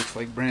concrete looks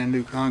like brand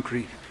new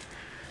concrete.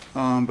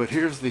 But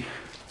here's the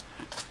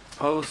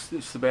post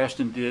that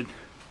Sebastian did.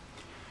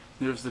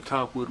 There's the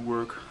top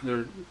woodwork.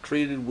 They're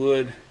treated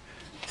wood,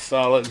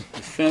 solid.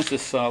 The fence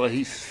is solid.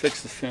 He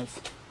fixed the fence.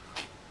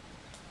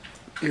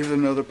 Here's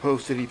another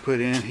post that he put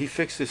in. He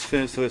fixed this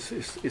fence so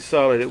it's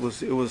solid. It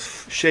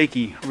was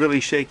shaky, really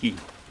shaky,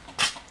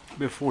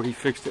 before he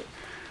fixed it.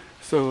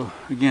 So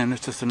again,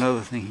 that's just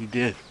another thing he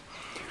did.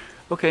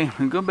 Okay, I'm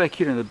going to go back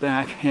here in the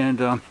back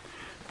and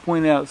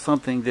point out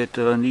something that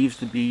needs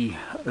to be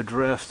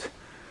addressed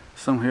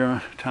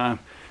somewhere time.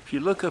 If you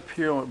look up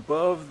here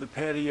above the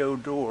patio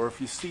door, if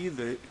you see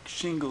the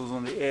shingles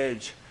on the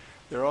edge,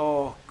 they're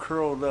all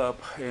curled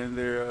up, and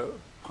there's a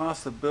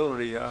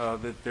possibility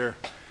that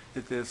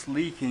there's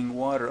leaking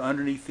water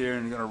underneath there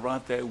and going to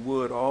rot that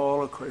wood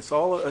all across. It's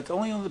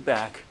only on the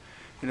back,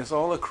 and it's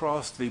all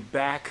across the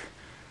back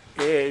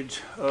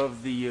edge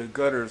of the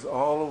gutters,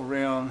 all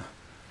around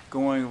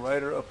going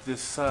right up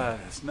this side.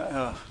 It's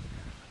not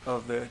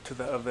of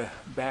the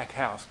back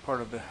house,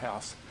 part of the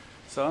house.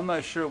 So I'm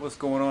not sure what's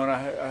going on. I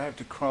have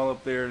to crawl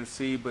up there to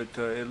see, but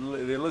it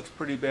looks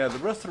pretty bad. The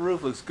rest of the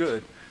roof looks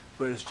good,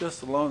 but it's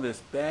just along this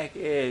back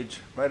edge,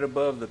 right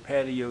above the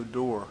patio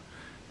door,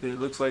 that it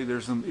looks like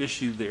there's some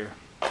issue there.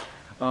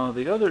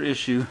 The other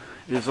issue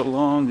is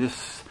along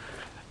this,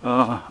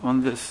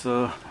 on this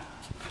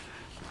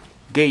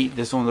gate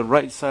that's on the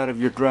right side of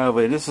your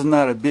driveway. This is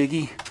not a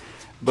biggie,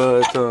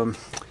 but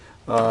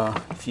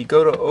if you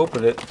go to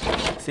open it,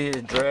 see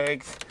it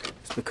drags.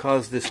 It's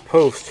because this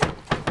post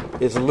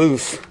is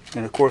loose,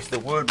 and of course the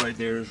wood right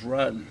there is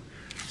rotten.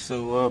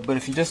 So, but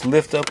if you just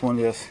lift up on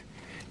this,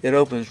 it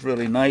opens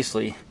really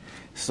nicely.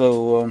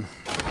 So,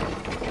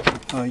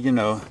 you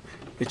know,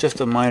 it's just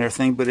a minor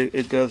thing, but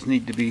it does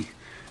need to be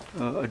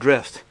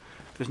addressed.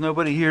 There's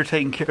nobody here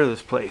taking care of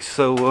this place,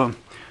 so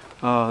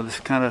this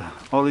kind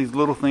of, all these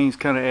little things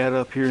kind of add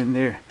up here and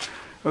there.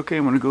 Okay,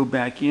 I'm going to go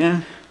back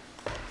in,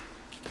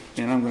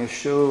 and I'm going to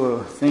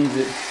show things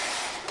that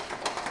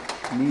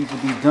need to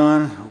be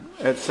done,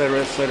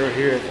 etc.,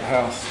 here at the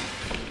house.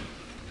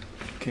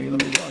 Okay,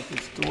 let me lock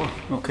this door.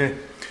 Okay,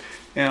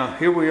 now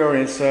here we are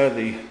inside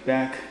the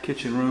back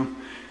kitchen room.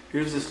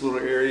 Here's this little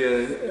area.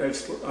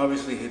 It's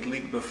obviously had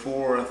leaked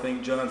before. I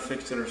think John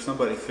fixed it or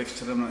somebody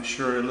fixed it. I'm not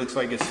sure. It looks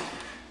like it's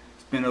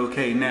been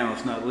okay now.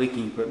 It's not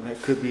leaking, but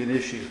that could be an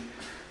issue.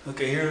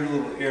 Okay, here are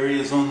little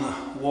areas on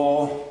the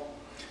wall,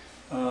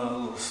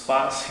 little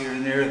spots here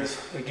and there.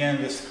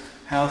 Again, this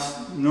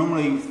house,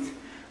 normally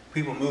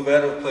people move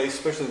out of a place,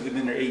 especially if they've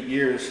been there 8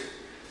 years,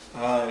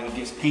 it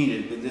gets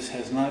painted, but this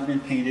has not been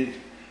painted.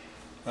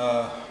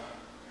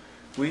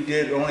 We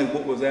did only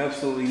what was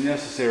absolutely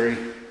necessary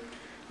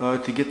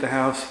to get the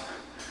house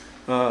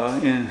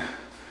in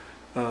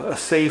a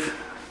safe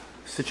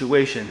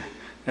situation.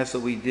 That's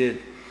what we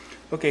did.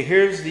 Okay,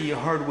 here's the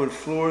hardwood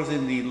floors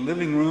in the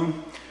living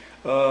room.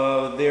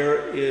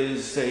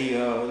 There's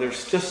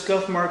just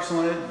scuff marks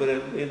on it, but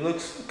it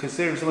looks,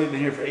 considering somebody's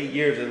been here for 8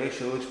 years, it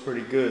actually looks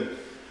pretty good.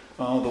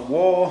 The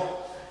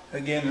wall,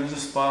 again, there's a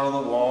spot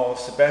on the wall.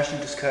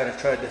 Sebastian just kind of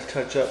tried to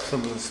touch up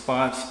some of the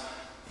spots.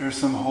 There's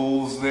some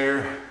holes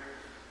there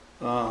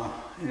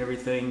and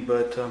everything,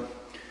 but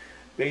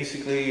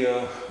basically,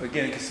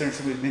 again, considering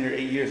somebody's been here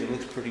 8 years, it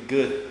looks pretty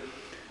good.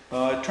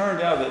 It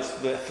turned out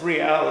that the 3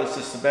 outlets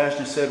that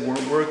Sebastian said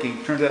weren't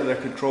working, turned out they're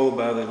controlled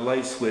by the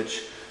light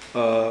switch.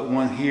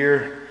 One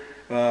here,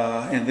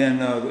 and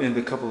then in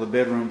a couple of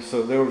bedrooms,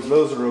 so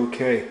those are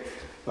okay.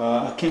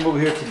 I came over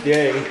here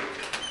today,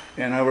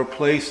 and I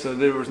replaced,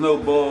 there was no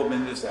bulb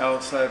in this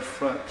outside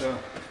front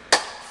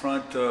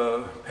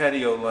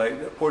patio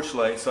light, porch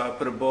light, so I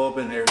put a bulb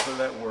in there, so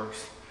that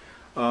works.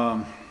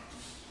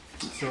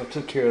 So I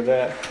took care of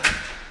that.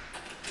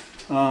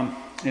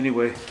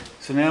 Anyway,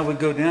 so now we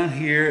go down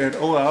here, and the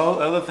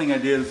other thing I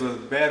did is the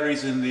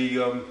batteries in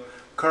the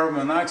carbon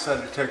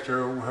monoxide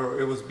detector,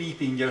 it was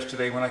beeping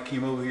yesterday when I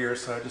came over here,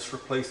 so I just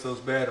replaced those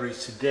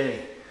batteries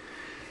today.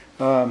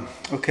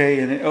 Okay,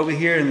 and then over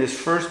here in this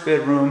first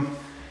bedroom,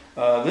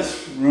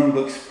 this room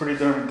looks pretty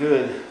darn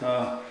good.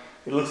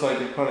 It looks like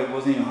it probably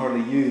wasn't even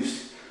hardly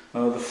used.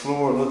 The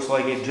floor looks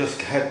like it just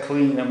got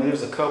cleaned. I mean,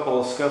 there's a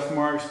couple of scuff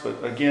marks,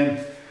 but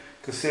again,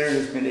 considering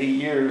it's been 8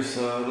 years,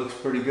 it looks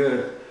pretty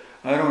good.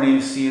 I don't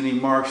even see any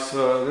marks.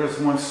 There's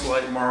one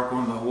slight mark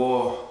on the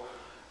wall,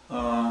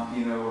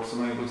 you know, where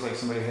somebody looks like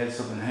somebody had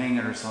something hanging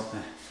or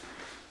something.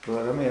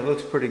 But I mean, it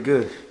looks pretty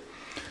good.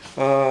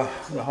 The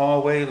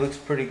hallway looks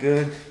pretty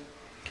good.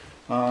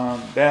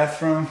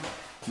 Bathroom.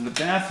 In the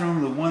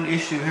bathroom, the one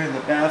issue here in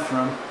the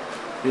bathroom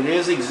that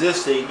is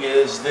existing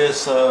is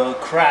this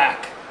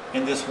crack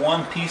in this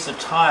one piece of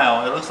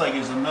tile. It looks like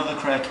there's another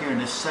crack here in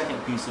this second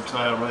piece of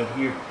tile right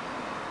here.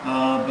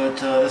 But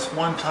this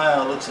one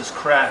tile looks as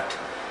cracked.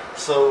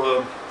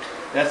 So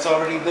that's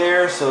already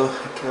there. So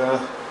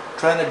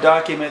trying to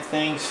document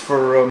things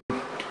for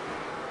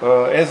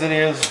as it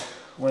is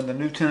when the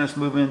new tenants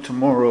move in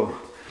tomorrow.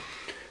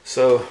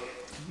 So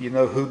you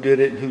know who did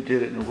it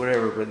and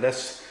whatever. But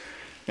that's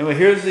anyway.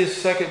 Here's the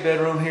second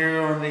bedroom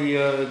here on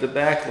the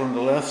back on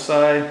the left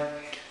side.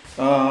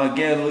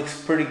 Again,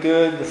 looks pretty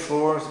good. The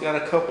floor's got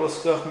a couple of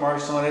scuff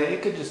marks on it.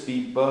 It could just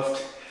be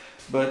buffed.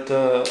 But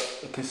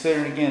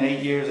considering, again,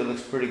 8 years, it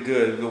looks pretty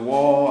good. The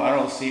wall, I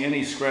don't see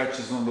any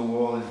scratches on the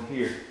wall in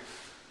here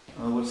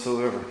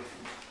whatsoever.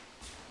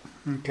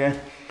 Okay.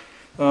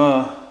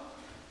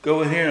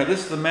 Go in here. Now,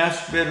 this is the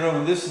master bedroom,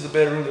 and this is the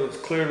bedroom that was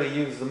clearly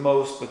used the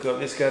most because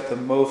it's got the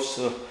most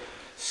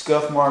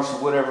scuff marks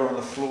or whatever on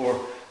the floor.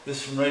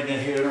 This one right down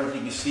here, I don't know if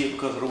you can see it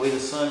because of the way the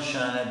sun's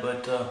shining,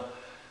 but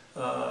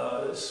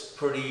it's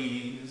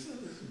pretty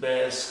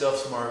bad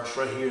scuff marks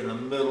right here in the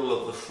middle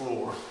of the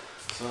floor.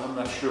 So I'm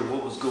not sure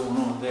what was going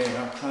on there.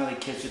 I'm trying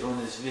to catch it on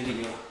this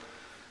video.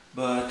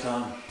 But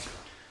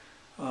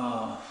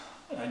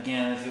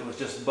again, if it was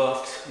just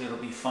buffed, it'll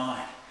be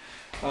fine.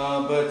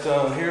 But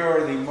here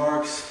are the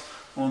marks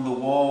on the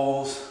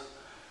walls.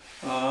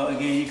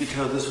 Again, you can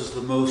tell this was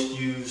the most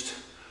used.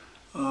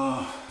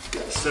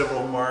 Got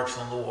several marks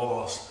on the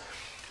walls.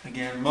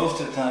 Again,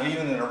 most of the time,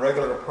 even in a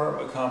regular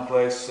apartment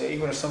complex,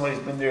 even if somebody's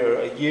been there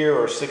a year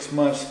or 6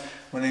 months,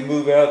 when they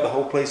move out, the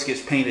whole place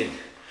gets painted.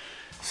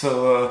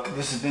 So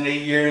this has been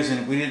 8 years,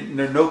 and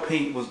no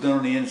paint was done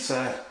on the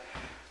inside.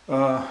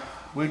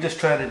 We just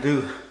tried to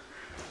do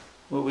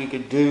what we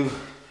could do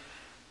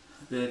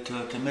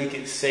to make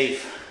it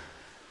safe.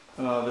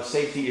 The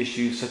safety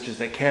issues, such as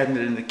that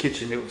cabinet in the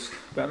kitchen, it was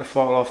about to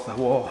fall off the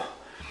wall.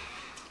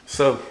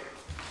 So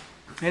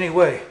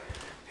anyway,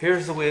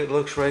 here's the way it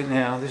looks right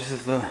now. This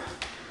is the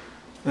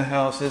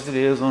house as it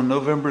is on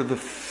November the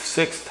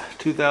 6th,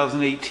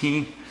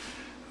 2018.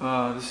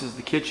 This is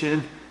the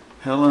kitchen.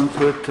 Helen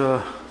put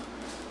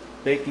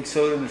baking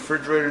soda in the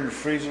refrigerator and the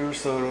freezer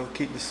so it'll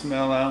keep the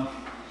smell out.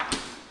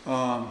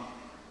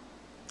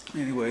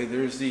 Anyway,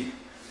 there's the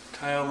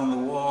tile on the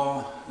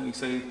wall. Like I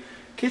say,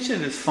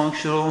 kitchen is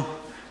functional.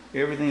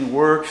 Everything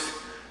works,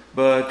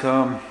 but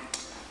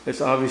it's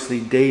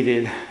obviously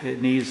dated.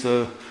 It needs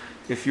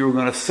if you were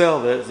going to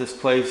sell this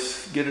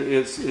place,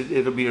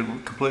 it'll be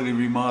completely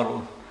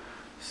remodeled.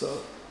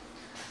 So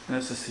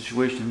that's the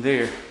situation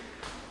there.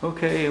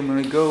 Okay, I'm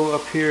going to go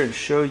up here and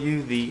show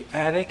you the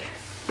attic.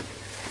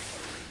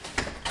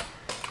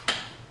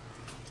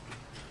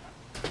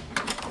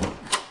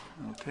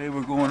 Okay,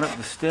 we're going up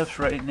the steps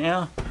right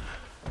now.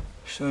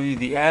 Show you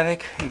the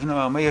attic. Even though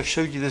I may have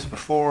showed you this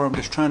before, I'm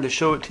just trying to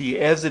show it to you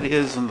as it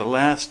is on the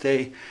last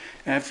day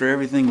after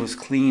everything was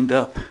cleaned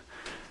up.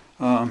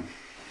 Helen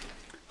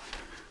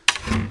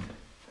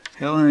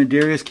and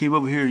Darius came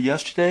over here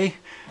yesterday.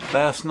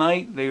 Last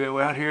night they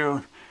were out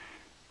here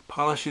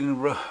polishing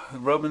and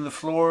rubbing the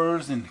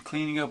floors and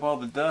cleaning up all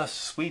the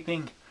dust,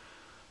 sweeping,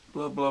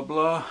 blah blah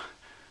blah.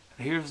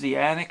 Here's the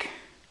attic,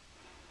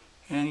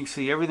 and you can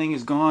see everything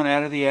is gone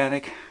out of the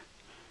attic.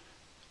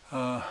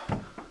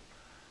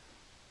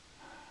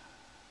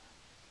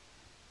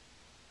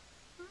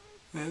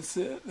 That's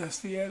it. That's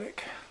the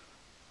attic.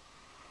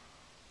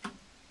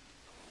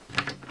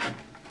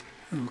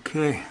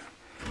 Okay.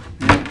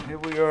 And here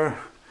we are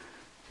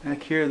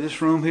back here.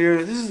 This room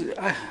here.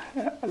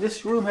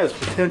 This room has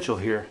potential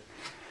here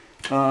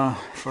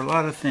for a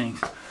lot of things.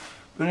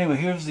 But anyway,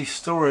 here's the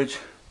storage.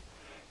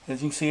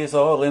 As you can see, it's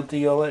all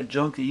empty. All that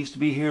junk that used to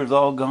be here is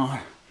all gone.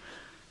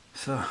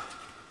 So,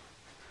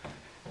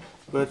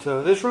 but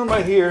this room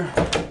right here,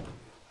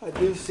 I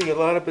do see a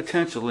lot of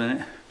potential in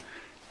it.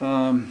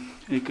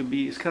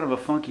 It's kind of a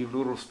funky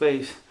little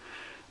space,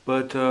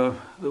 but the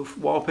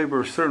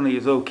wallpaper certainly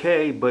is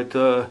okay, but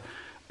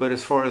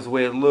as far as the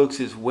way it looks,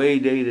 it's way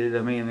dated.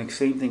 I mean, the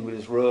same thing with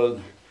this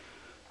rug.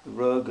 The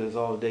rug is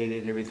all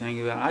dated and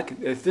everything. I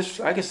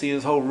could see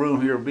this whole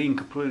room here being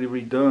completely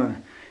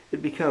redone.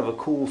 It'd be kind of a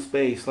cool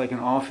space, like an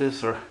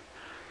office or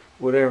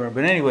whatever.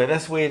 But anyway,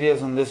 that's the way it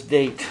is on this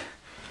date.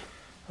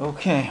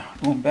 Okay,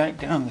 going back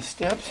down the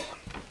steps.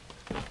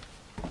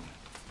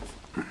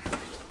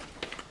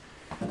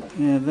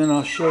 And then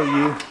I'll show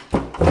you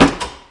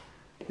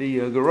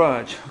the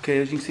garage. Okay,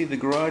 as you can see, the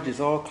garage is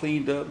all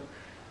cleaned up.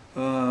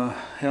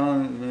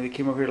 Helen, they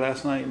came over here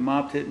last night and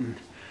mopped it and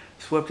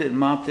swept it and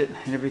mopped it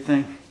and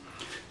everything.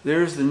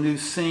 There's the new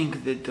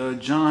sink that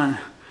John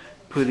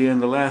put in,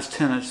 the last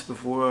tenants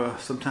before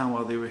sometime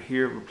while they were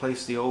here,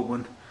 replaced the old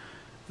one.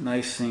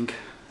 Nice sink,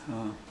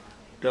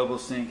 double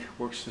sink,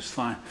 works just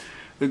fine.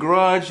 The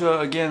garage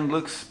again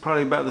looks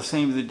probably about the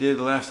same as it did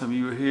the last time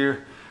you were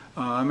here.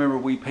 I remember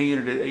we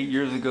painted it 8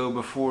 years ago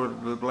before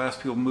the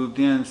last people moved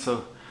in,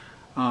 so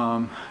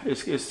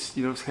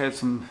it's had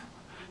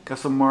got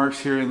some marks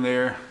here and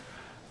there,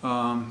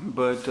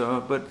 but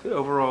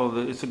overall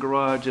it's a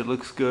garage. It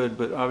looks good,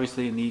 but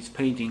obviously it needs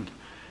painting.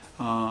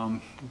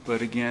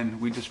 But again,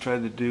 we just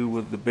tried to do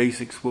with the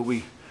basics what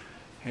we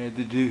had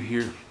to do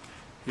here.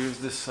 Here's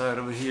this side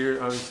over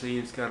here. Obviously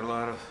it's got a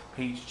lot of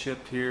paint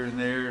chipped here and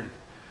there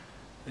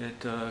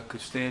that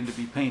could stand to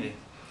be painted.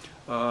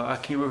 I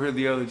came over here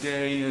the other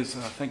day, as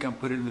I think I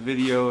put it in the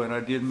video, and I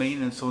did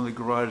maintenance on the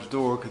garage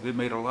door because it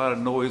made a lot of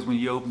noise when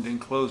you opened and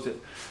closed it.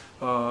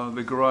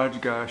 The garage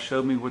guy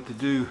showed me what to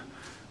do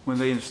when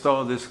they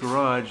installed this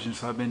garage, and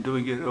so I've been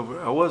doing it over.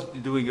 I was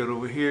doing it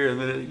over here and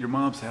then at your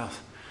mom's house,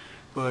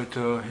 but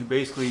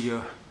basically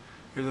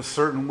there's a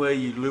certain way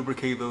you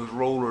lubricate those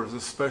rollers, a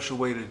special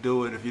way to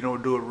do it. If you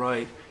don't do it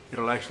right,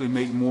 it'll actually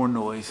make more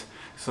noise.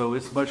 So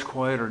it's much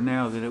quieter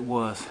now than it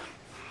was.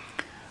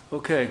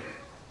 Okay.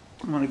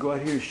 I'm going to go out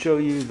here and show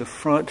you the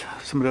front,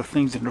 some of the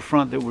things in the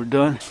front that were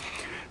done.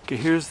 Okay,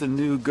 here's the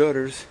new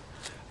gutters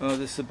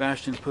that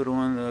Sebastian put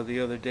on the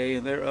other day,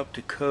 and they're up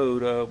to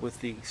code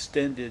with the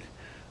extended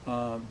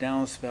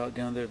downspout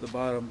down there at the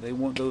bottom. They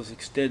want those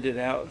extended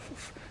out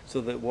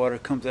so that water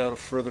comes out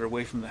further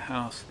away from the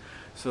house.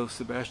 So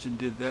Sebastian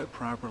did that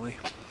properly.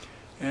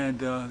 And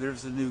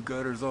there's the new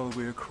gutters all the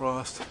way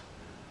across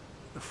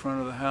the front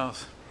of the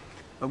house.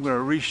 I'm going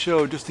to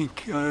re-show just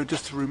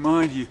to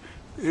remind you.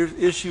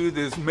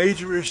 This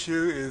major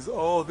issue is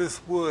all this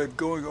wood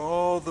going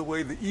all the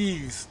way, the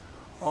eaves,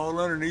 all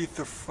underneath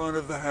the front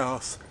of the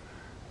house.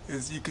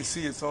 As you can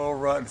see, it's all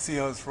rotten. See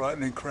how it's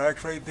rotten and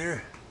cracked right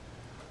there?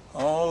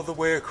 All the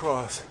way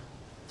across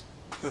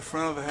the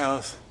front of the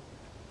house.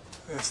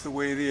 That's the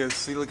way it is.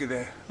 See, look at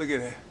that. Look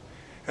at that.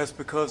 That's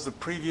because the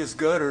previous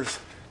gutters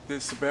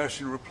that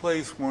Sebastian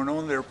replaced weren't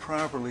on there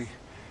properly.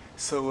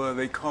 So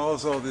they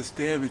caused all this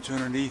damage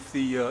underneath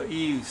the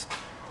eaves.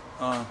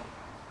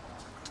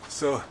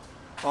 So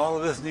all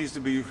of this needs to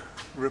be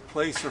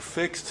replaced or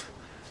fixed.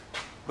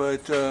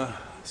 But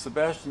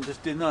Sebastian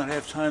just did not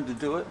have time to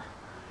do it.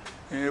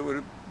 And it would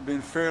have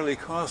been fairly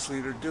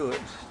costly to do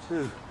it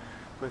too.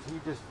 But he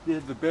just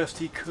did the best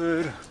he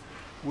could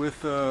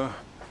with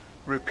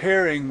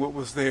repairing what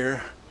was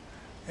there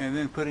and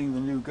then putting the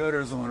new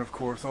gutters on, of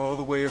course, all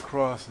the way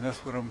across. And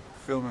that's what I'm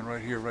filming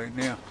right here, right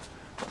now.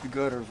 The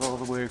gutters all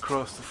the way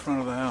across the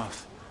front of the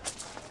house.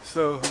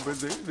 So, but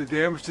the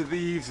damage to the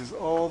eaves is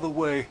all the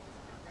way.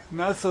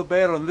 Not so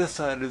bad on this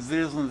side as it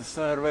is on the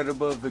side right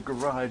above the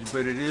garage,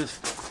 but it is,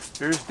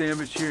 there's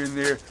damage here and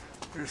there.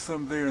 There's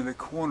some there in the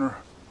corner.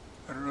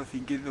 I don't know if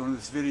you can get it on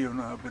this video or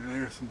not, but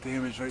there's some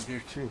damage right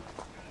there too.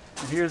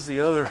 And here's the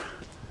other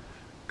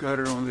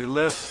gutter on the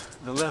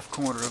left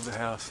corner of the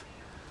house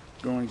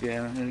going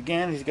down. And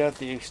again, he's got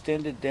the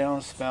extended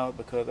downspout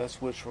because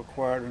that's what's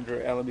required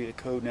under Alameda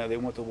code now. They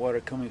want the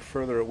water coming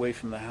further away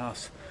from the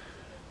house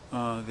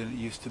than it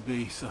used to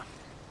be. So,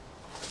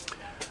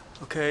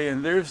 okay,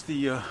 and there's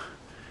the, as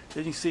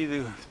you can see,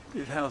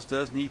 the house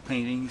does need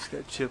painting. It's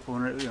got chip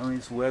on it. I mean,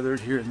 it's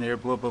weathered here and there,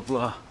 blah, blah,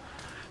 blah.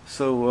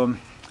 So,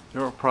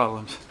 there are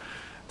problems.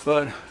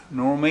 But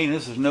normal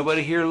maintenance, there's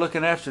nobody here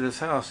looking after this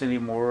house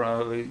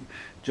anymore.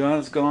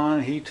 John's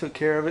gone. He took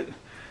care of it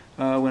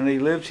when they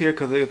lived here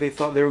because they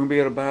thought they were going to be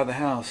able to buy the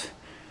house.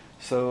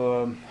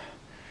 So,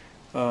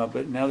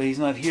 but now that he's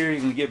not here,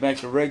 he's going to get back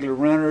to regular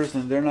renters,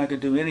 and they're not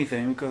going to do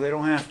anything because they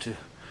don't have to.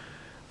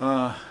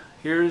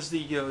 Here's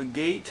the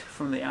gate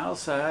from the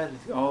outside.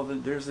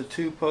 There's the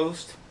two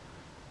posts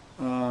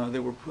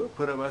that were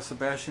put up by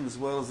Sebastian, as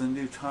well as the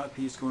new top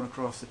piece going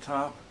across the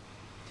top.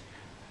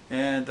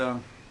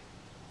 And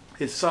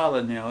it's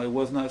solid now. It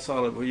was not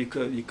solid, but you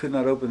could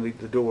not open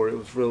the door. It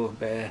was real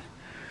bad.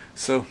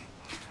 So,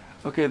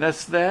 okay,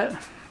 that's that.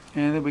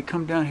 And then we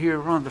come down here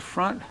around the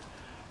front.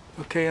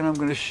 Okay, and I'm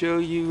going to show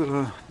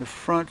you the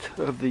front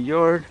of the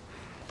yard.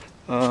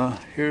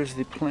 Here's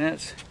the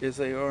plants as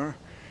they are.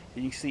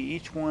 And you can see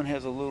each one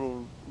has a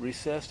little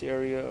recessed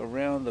area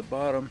around the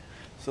bottom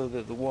so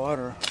that the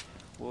water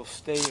will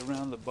stay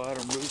around the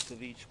bottom roots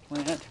of each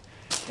plant.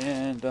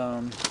 And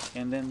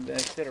then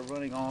instead of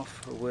running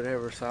off or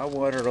whatever, so I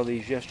watered all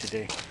these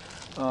yesterday.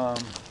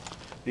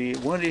 The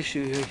one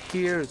issue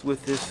here is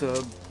with this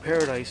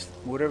paradise,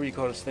 whatever you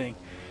call this thing.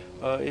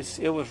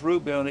 It was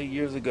root bound 8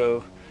 years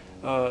ago,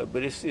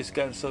 but it's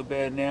gotten so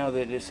bad now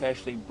that it's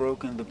actually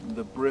broken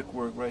the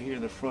brickwork right here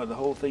in the front. The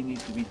whole thing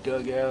needs to be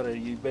dug out,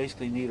 and you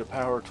basically need a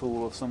power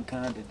tool of some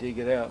kind to dig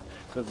it out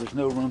because there's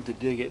no room to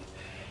dig it.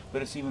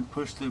 But it's even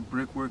pushed the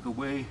brickwork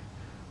away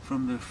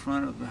from the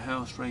front of the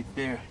house right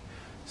there.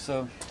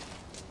 So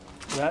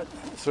that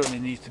certainly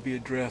needs to be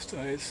addressed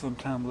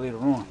sometime later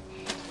on.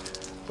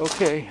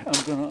 Okay,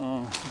 I'm going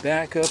to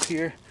back up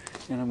here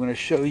and I'm going to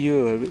show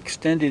you an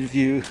extended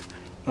view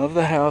of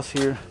the house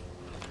here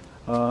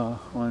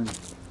on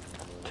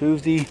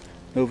Tuesday,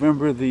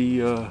 November the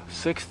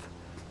 6th,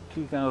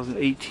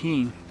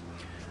 2018.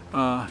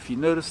 If you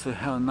notice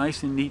how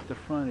nice and neat the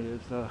front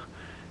is,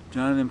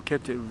 John and them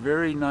kept it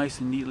very nice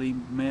and neatly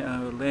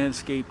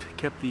landscaped,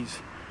 kept these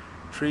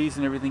trees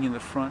and everything in the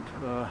front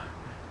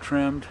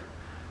trimmed,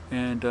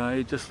 and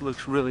it just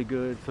looks really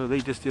good. So they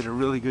just did a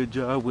really good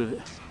job with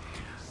it.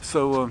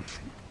 So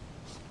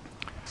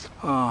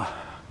but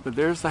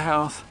there's the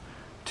house,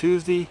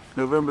 Tuesday,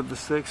 November the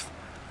 6th,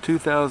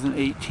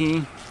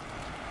 2018.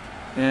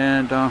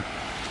 And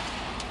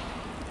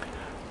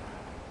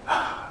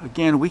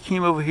again, we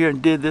came over here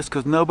and did this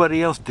because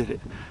nobody else did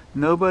it.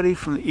 Nobody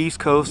from the East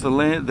Coast,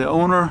 the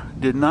owner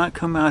did not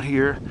come out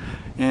here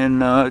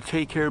and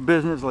take care of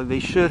business like they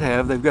should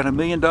have. They've got $1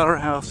 million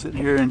house sitting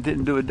here and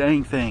didn't do a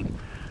dang thing.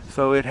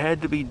 So it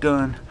had to be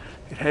done.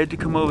 It had to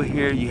come over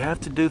here. You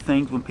have to do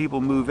things when people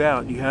move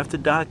out. You have to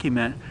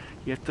document.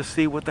 You have to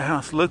see what the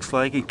house looks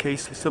like in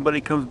case somebody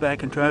comes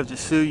back and tries to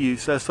sue you,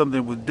 says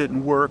something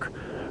didn't work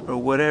or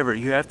whatever.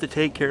 You have to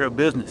take care of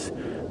business.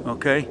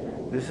 Okay?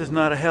 This is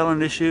not a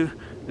Helen issue.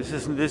 This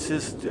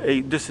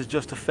is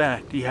just a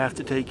fact. You have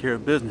to take care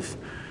of business.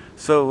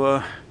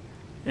 So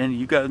and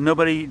you got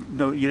nobody.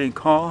 No, you didn't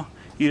call.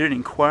 You didn't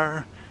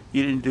inquire.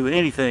 You didn't do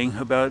anything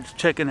about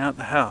checking out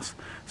the house.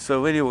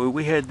 So anyway,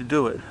 we had to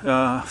do it.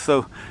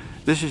 So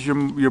this is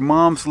your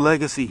mom's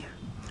legacy.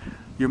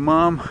 Your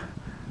mom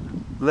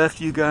left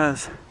you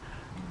guys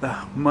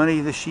the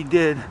money that she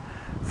did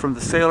from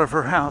the sale of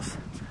her house,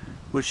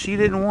 which she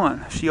didn't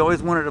want. She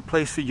always wanted a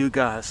place for you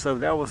guys. So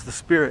that was the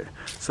spirit.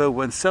 So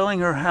when selling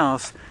her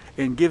house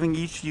and giving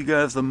each of you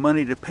guys the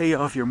money to pay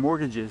off your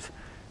mortgages,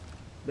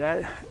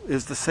 that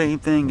is the same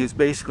thing as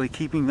basically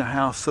keeping the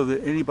house so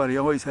that anybody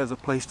always has a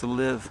place to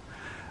live.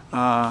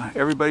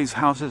 Everybody's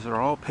houses are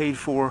all paid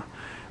for,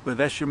 but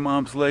that's your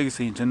mom's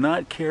legacy. And to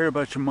not care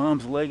about your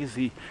mom's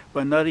legacy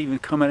by not even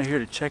coming out here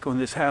to check on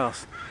this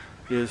house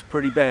is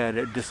pretty bad.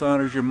 It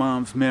dishonors your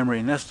mom's memory,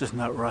 and that's just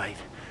not right.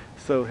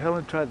 So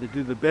Helen tried to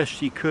do the best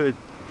she could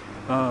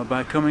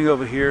by coming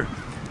over here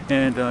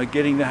and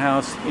getting the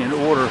house in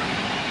order,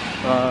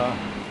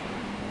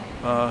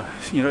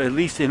 you know, at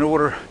least in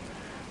order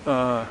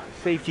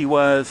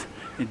safety-wise,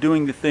 and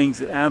doing the things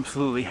that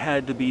absolutely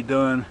had to be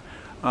done.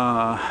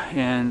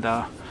 And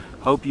I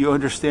hope you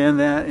understand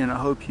that, and I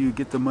hope you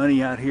get the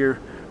money out here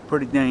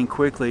pretty dang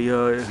quickly.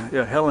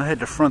 Yeah, Helen had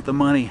to front the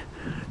money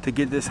to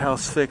get this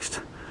house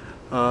fixed.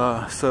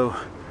 So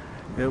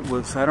it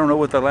was, I don't know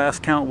what the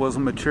last count was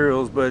on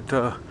materials, but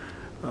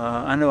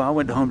I know I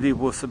went to Home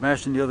Depot with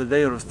Sebastian the other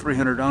day. It was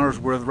 $300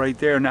 worth right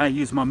there, and I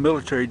used my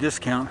military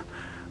discount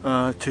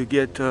to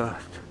get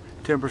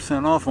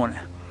 10% off on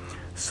it.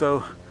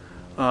 So,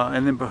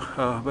 and then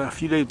about a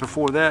few days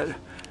before that,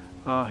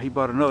 he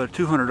bought another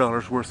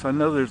 $200 worth. So I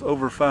know there's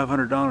over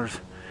 $500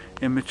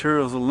 in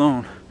materials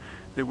alone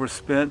that were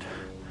spent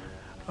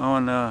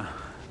on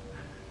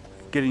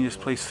getting this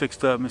place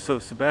fixed up. And so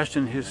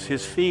Sebastian,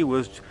 his fee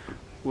was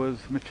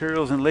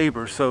materials and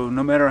labor. So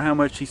no matter how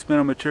much he spent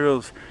on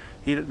materials,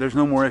 there's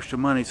no more extra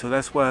money. So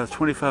that's why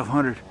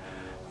 $2,500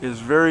 is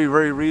very,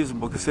 very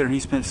reasonable, considering he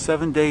spent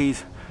 7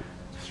 days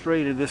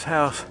straight at this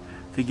house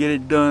to get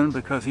it done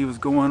because he was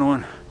going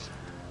on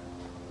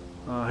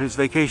his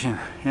vacation,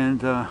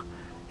 and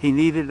he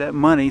needed that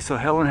money. So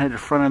Helen had to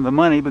front him the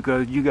money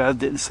because you guys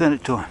didn't send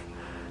it to him.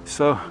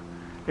 So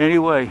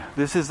anyway,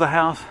 this is the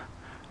house,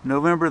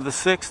 November the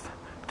 6th,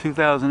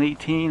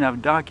 2018.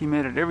 I've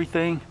documented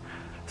everything.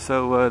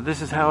 So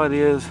this is how it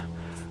is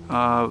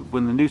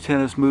when the new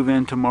tenants move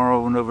in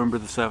tomorrow, November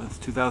the 7th,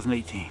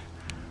 2018.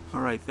 All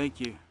right, thank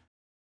you.